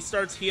him. If he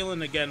starts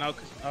healing again,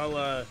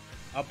 I'll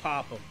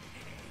pop him.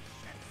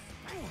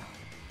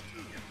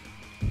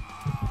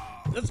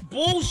 That's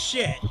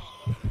bullshit!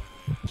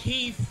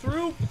 He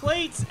threw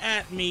plates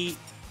at me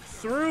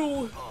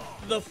through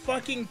the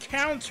fucking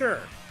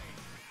counter.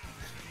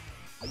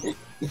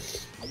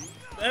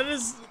 That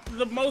is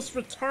the most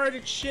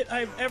retarded shit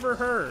I've ever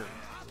heard.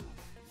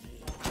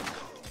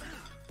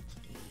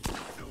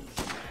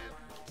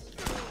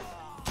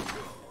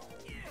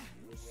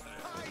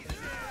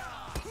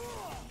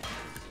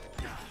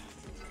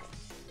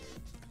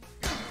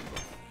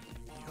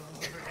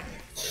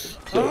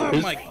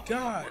 Oh my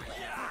god.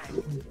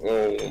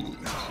 Oh,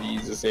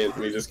 Jesus,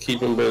 Anthony, just keep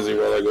him busy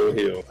while I go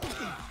heal.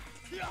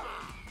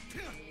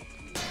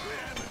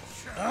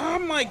 Oh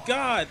my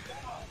god.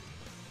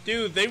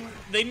 Dude,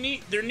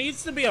 there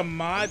needs to be a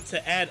mod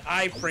to add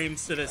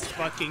iframes to this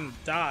fucking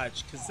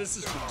dodge, because this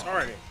is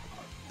retarded.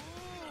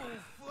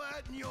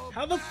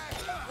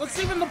 What's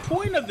even the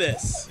point of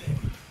this?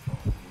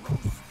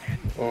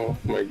 Oh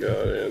my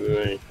god,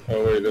 Anthony.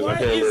 Oh wait, there's a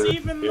hammer. What is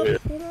even the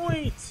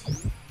point?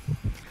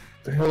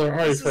 The hell are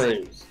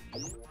iframes?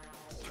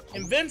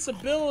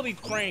 Invincibility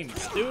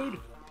frames, dude.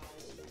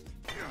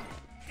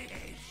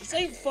 This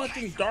ain't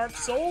fucking Dark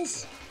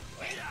Souls.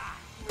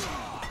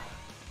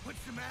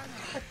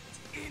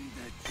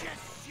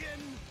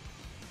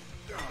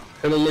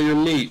 Hit him with your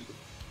meat.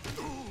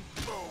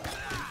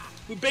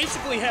 We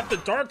basically have to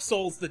Dark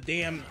Souls the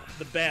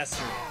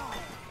bastard.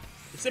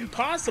 It's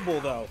impossible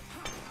though.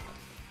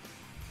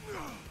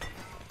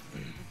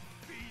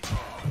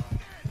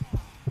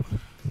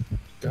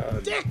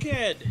 God.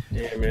 Dickhead!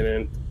 Damn it,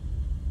 in.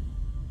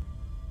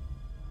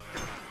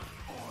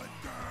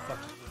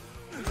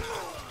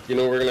 You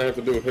know what we're gonna have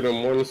to do? Hit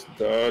him once,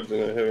 dodge,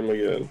 and then hit him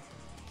again.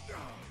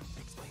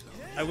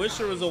 I wish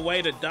there was a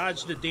way to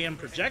dodge the damn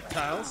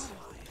projectiles.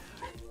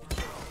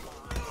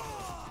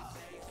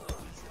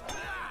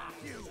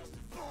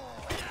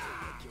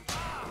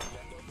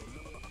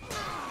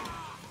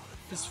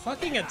 His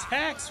fucking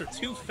attacks are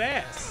too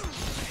fast.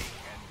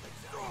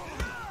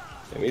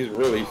 And he's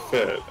really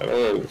fat. I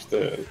don't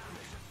understand.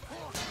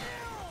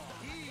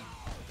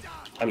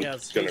 I'm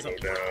just gonna go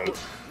down.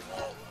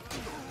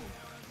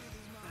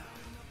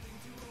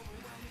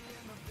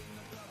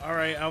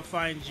 Alright, I'll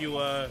find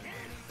you,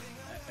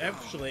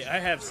 actually, I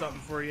have something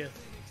for you.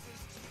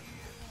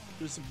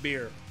 Do some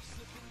beer.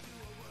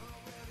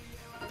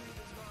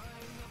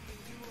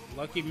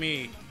 Lucky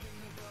me.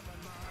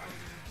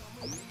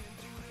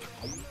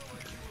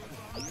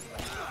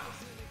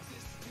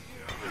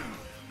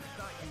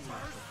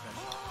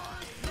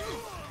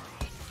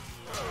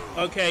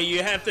 Okay,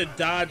 you have to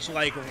dodge,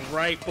 like,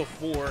 right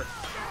before.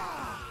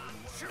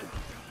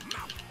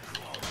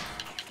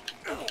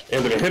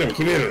 Anthony, hit him,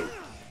 keep hitting him.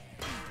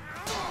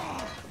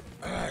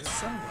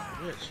 Son of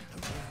a bitch.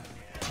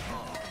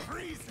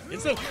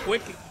 It's a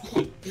quick.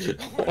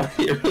 Why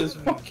are his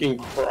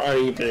fucking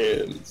frying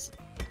pans?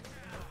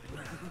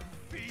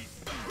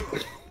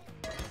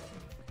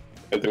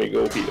 Anthony,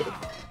 go heal.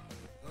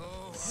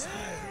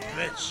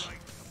 Bitch.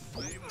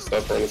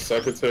 Stop trying to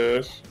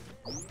succotash.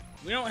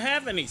 We don't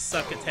have any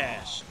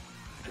succotash.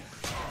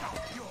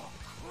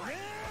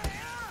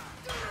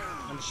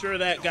 I'm sure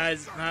that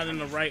guy's not in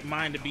the right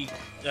mind to be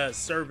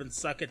serving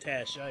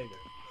succotash either.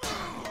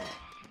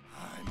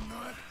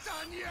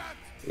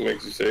 What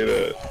makes you say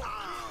that?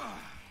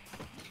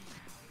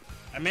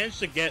 I managed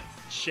to get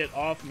shit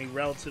off me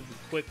relatively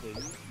quickly.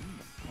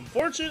 I'm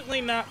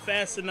Fortunately, not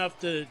fast enough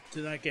to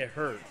not get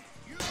hurt.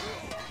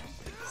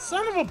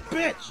 Son of a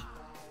bitch!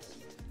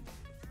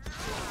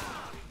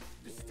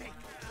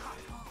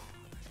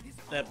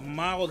 That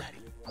mild...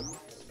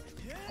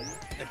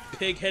 That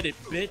pig-headed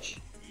bitch.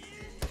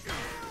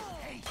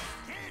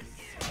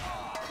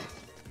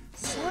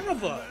 Son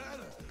of a...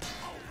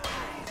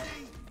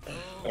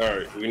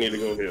 Alright, we need to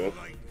go heal.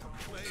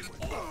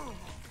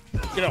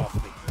 Get off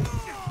me.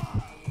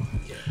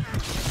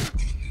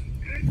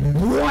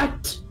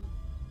 What?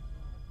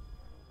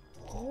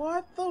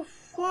 What the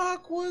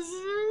fuck was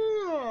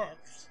that?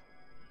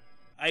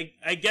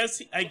 I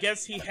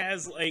guess he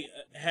has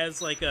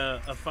like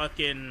a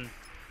fucking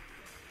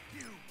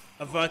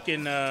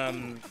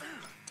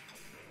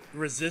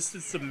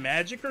resistance to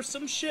magic or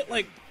some shit,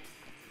 like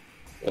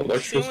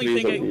Electricity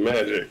isn't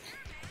magic.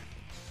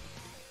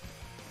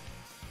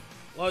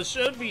 Well, it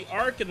should be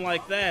arcing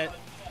like that.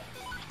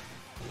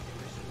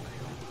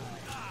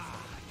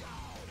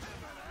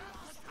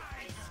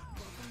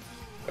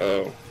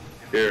 Oh,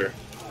 here.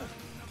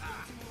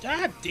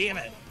 God damn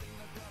it.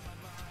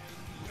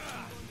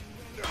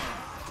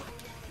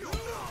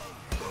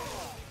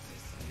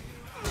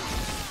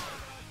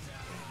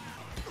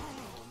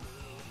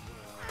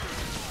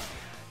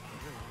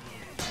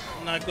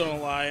 I'm not gonna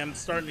lie, I'm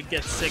starting to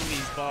get sick of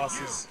these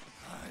bosses.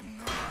 I'm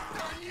not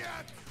done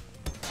yet.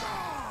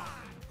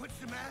 What's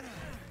the matter?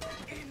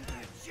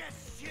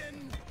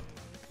 Indigestion.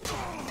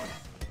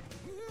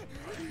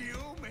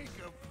 You'll make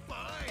a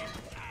fine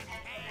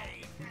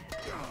pate.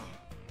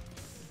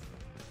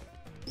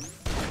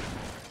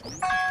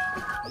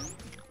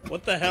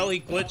 What the hell? He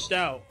glitched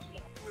out.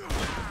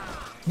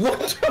 What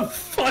the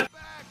fuck?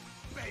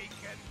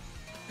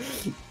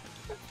 Bacon.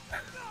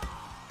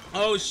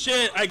 Oh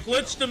shit, I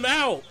glitched him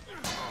out!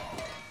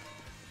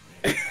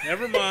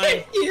 Never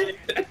mind. Yeah,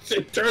 that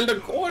shit turned the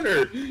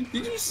corner. Did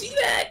you see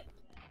that?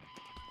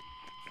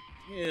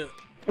 Yeah,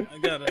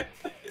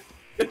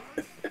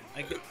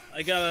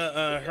 I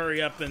gotta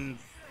hurry up and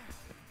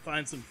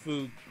find some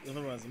food.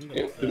 Otherwise, I'm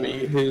gonna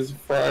Anthony, his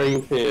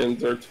frying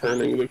pans are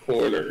turning the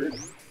corner.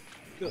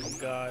 Good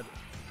God.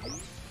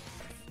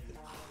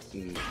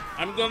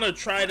 I'm gonna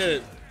try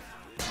to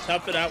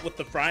tough it out with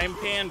the frying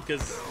pan,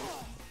 because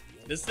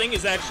this thing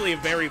is actually a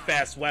very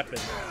fast weapon.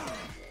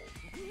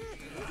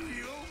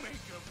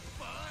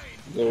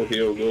 Go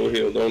heal, go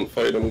heal. Don't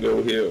fight him,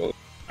 go heal.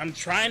 I'm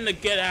trying to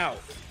get out.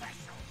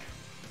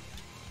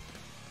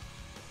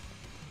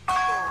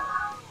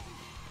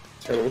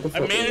 Taylor, what the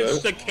fuck I managed is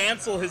to that?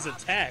 cancel his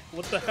attack.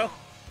 What the hell?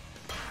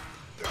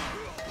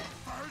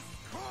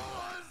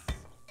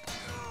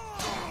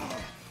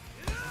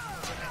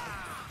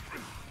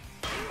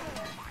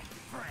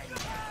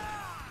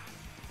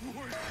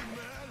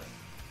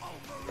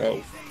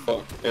 Oh,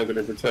 fuck.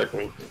 Anthony, protect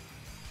me.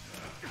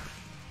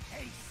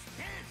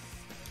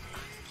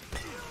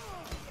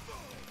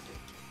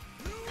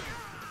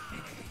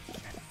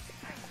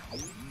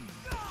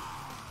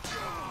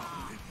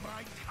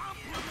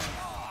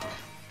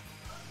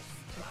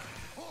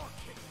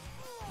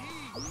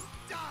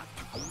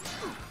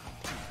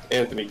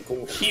 Anthony,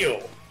 go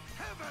heal.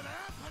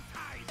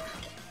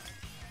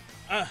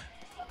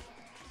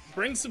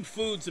 Bring some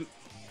food to...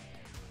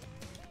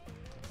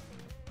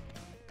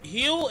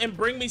 Heal and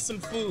bring me some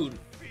food.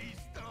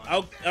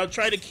 I'll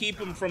try to keep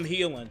him from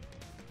healing.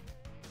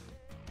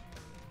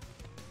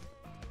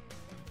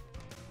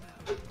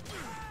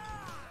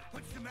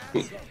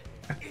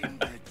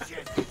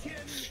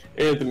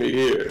 Anthony,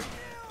 here.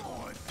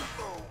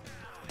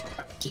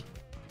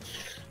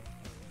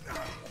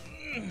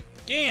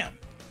 Damn.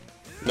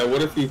 Now,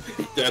 what if he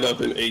picked that up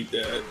and ate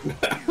that?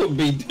 That would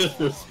be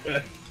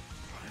disrespect.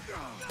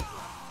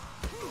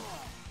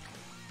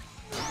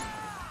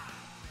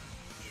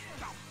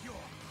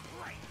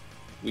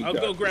 I'll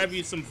go grab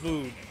you some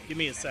food. Give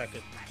me a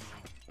second.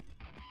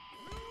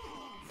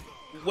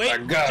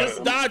 Wait,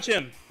 just dodge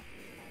him.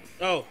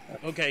 Oh,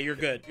 okay, you're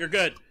good. You're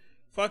good.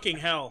 Fucking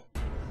hell.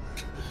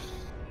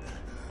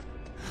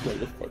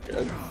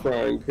 Motherfucker,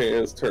 frying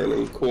pans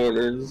turning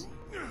corners.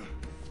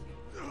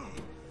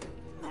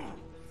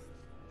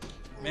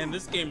 Man,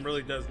 this game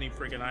really does need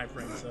freaking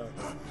iframes, so.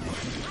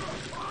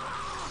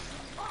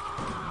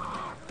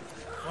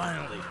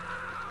 Finally.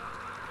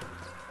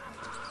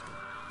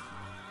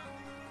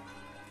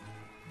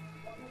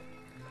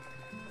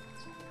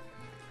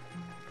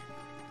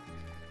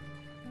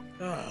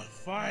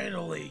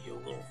 Finally, you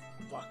little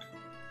fuck.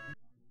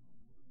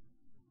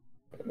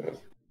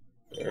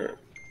 Alright.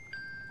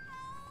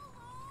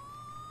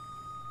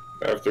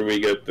 After we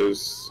get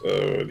this,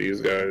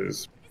 these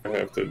guys, I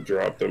have to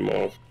drop them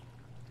off.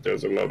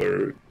 There's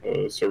another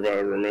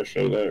survivor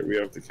mission that we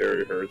have to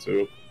carry her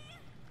to.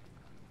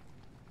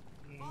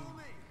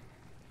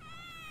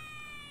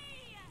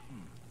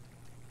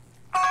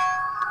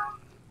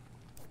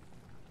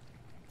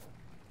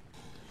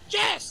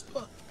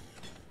 Jasper!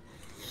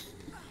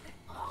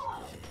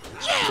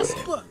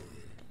 Jasper!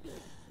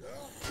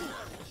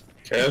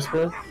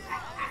 Casper?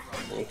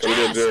 Come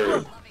get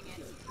Jared.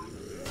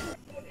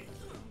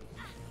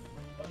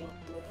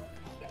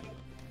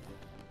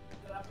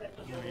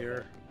 I'm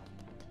here.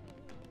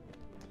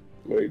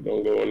 Wait,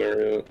 don't go in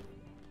there yet.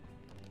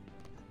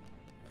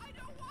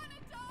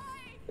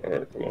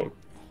 Alright, come on.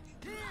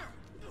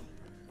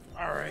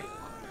 Alright.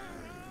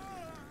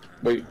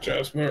 Wait,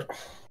 Jasper.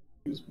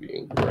 He's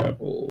being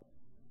grappled.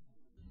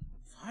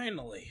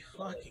 Finally.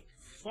 Fucking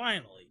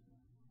finally.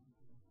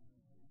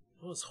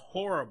 It was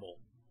horrible.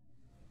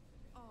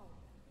 Oh,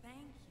 thank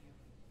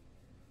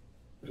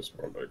you. Just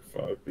run back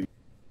 5 feet.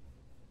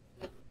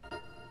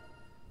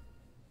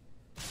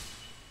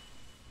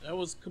 That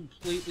was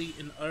completely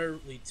and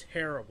utterly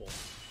terrible.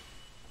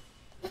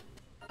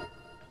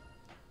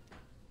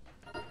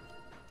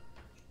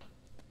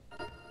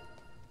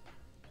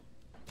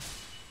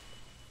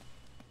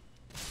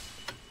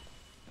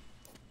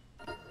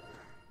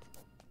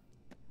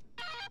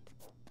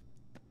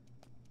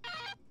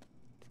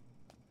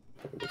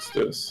 What's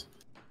this?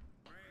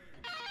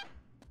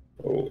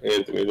 Oh,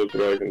 Anthony, look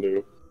what I can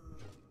do.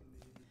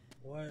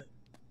 What?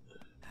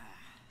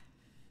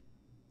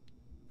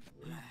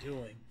 What are you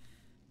doing?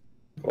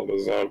 Called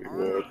a zombie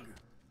walk.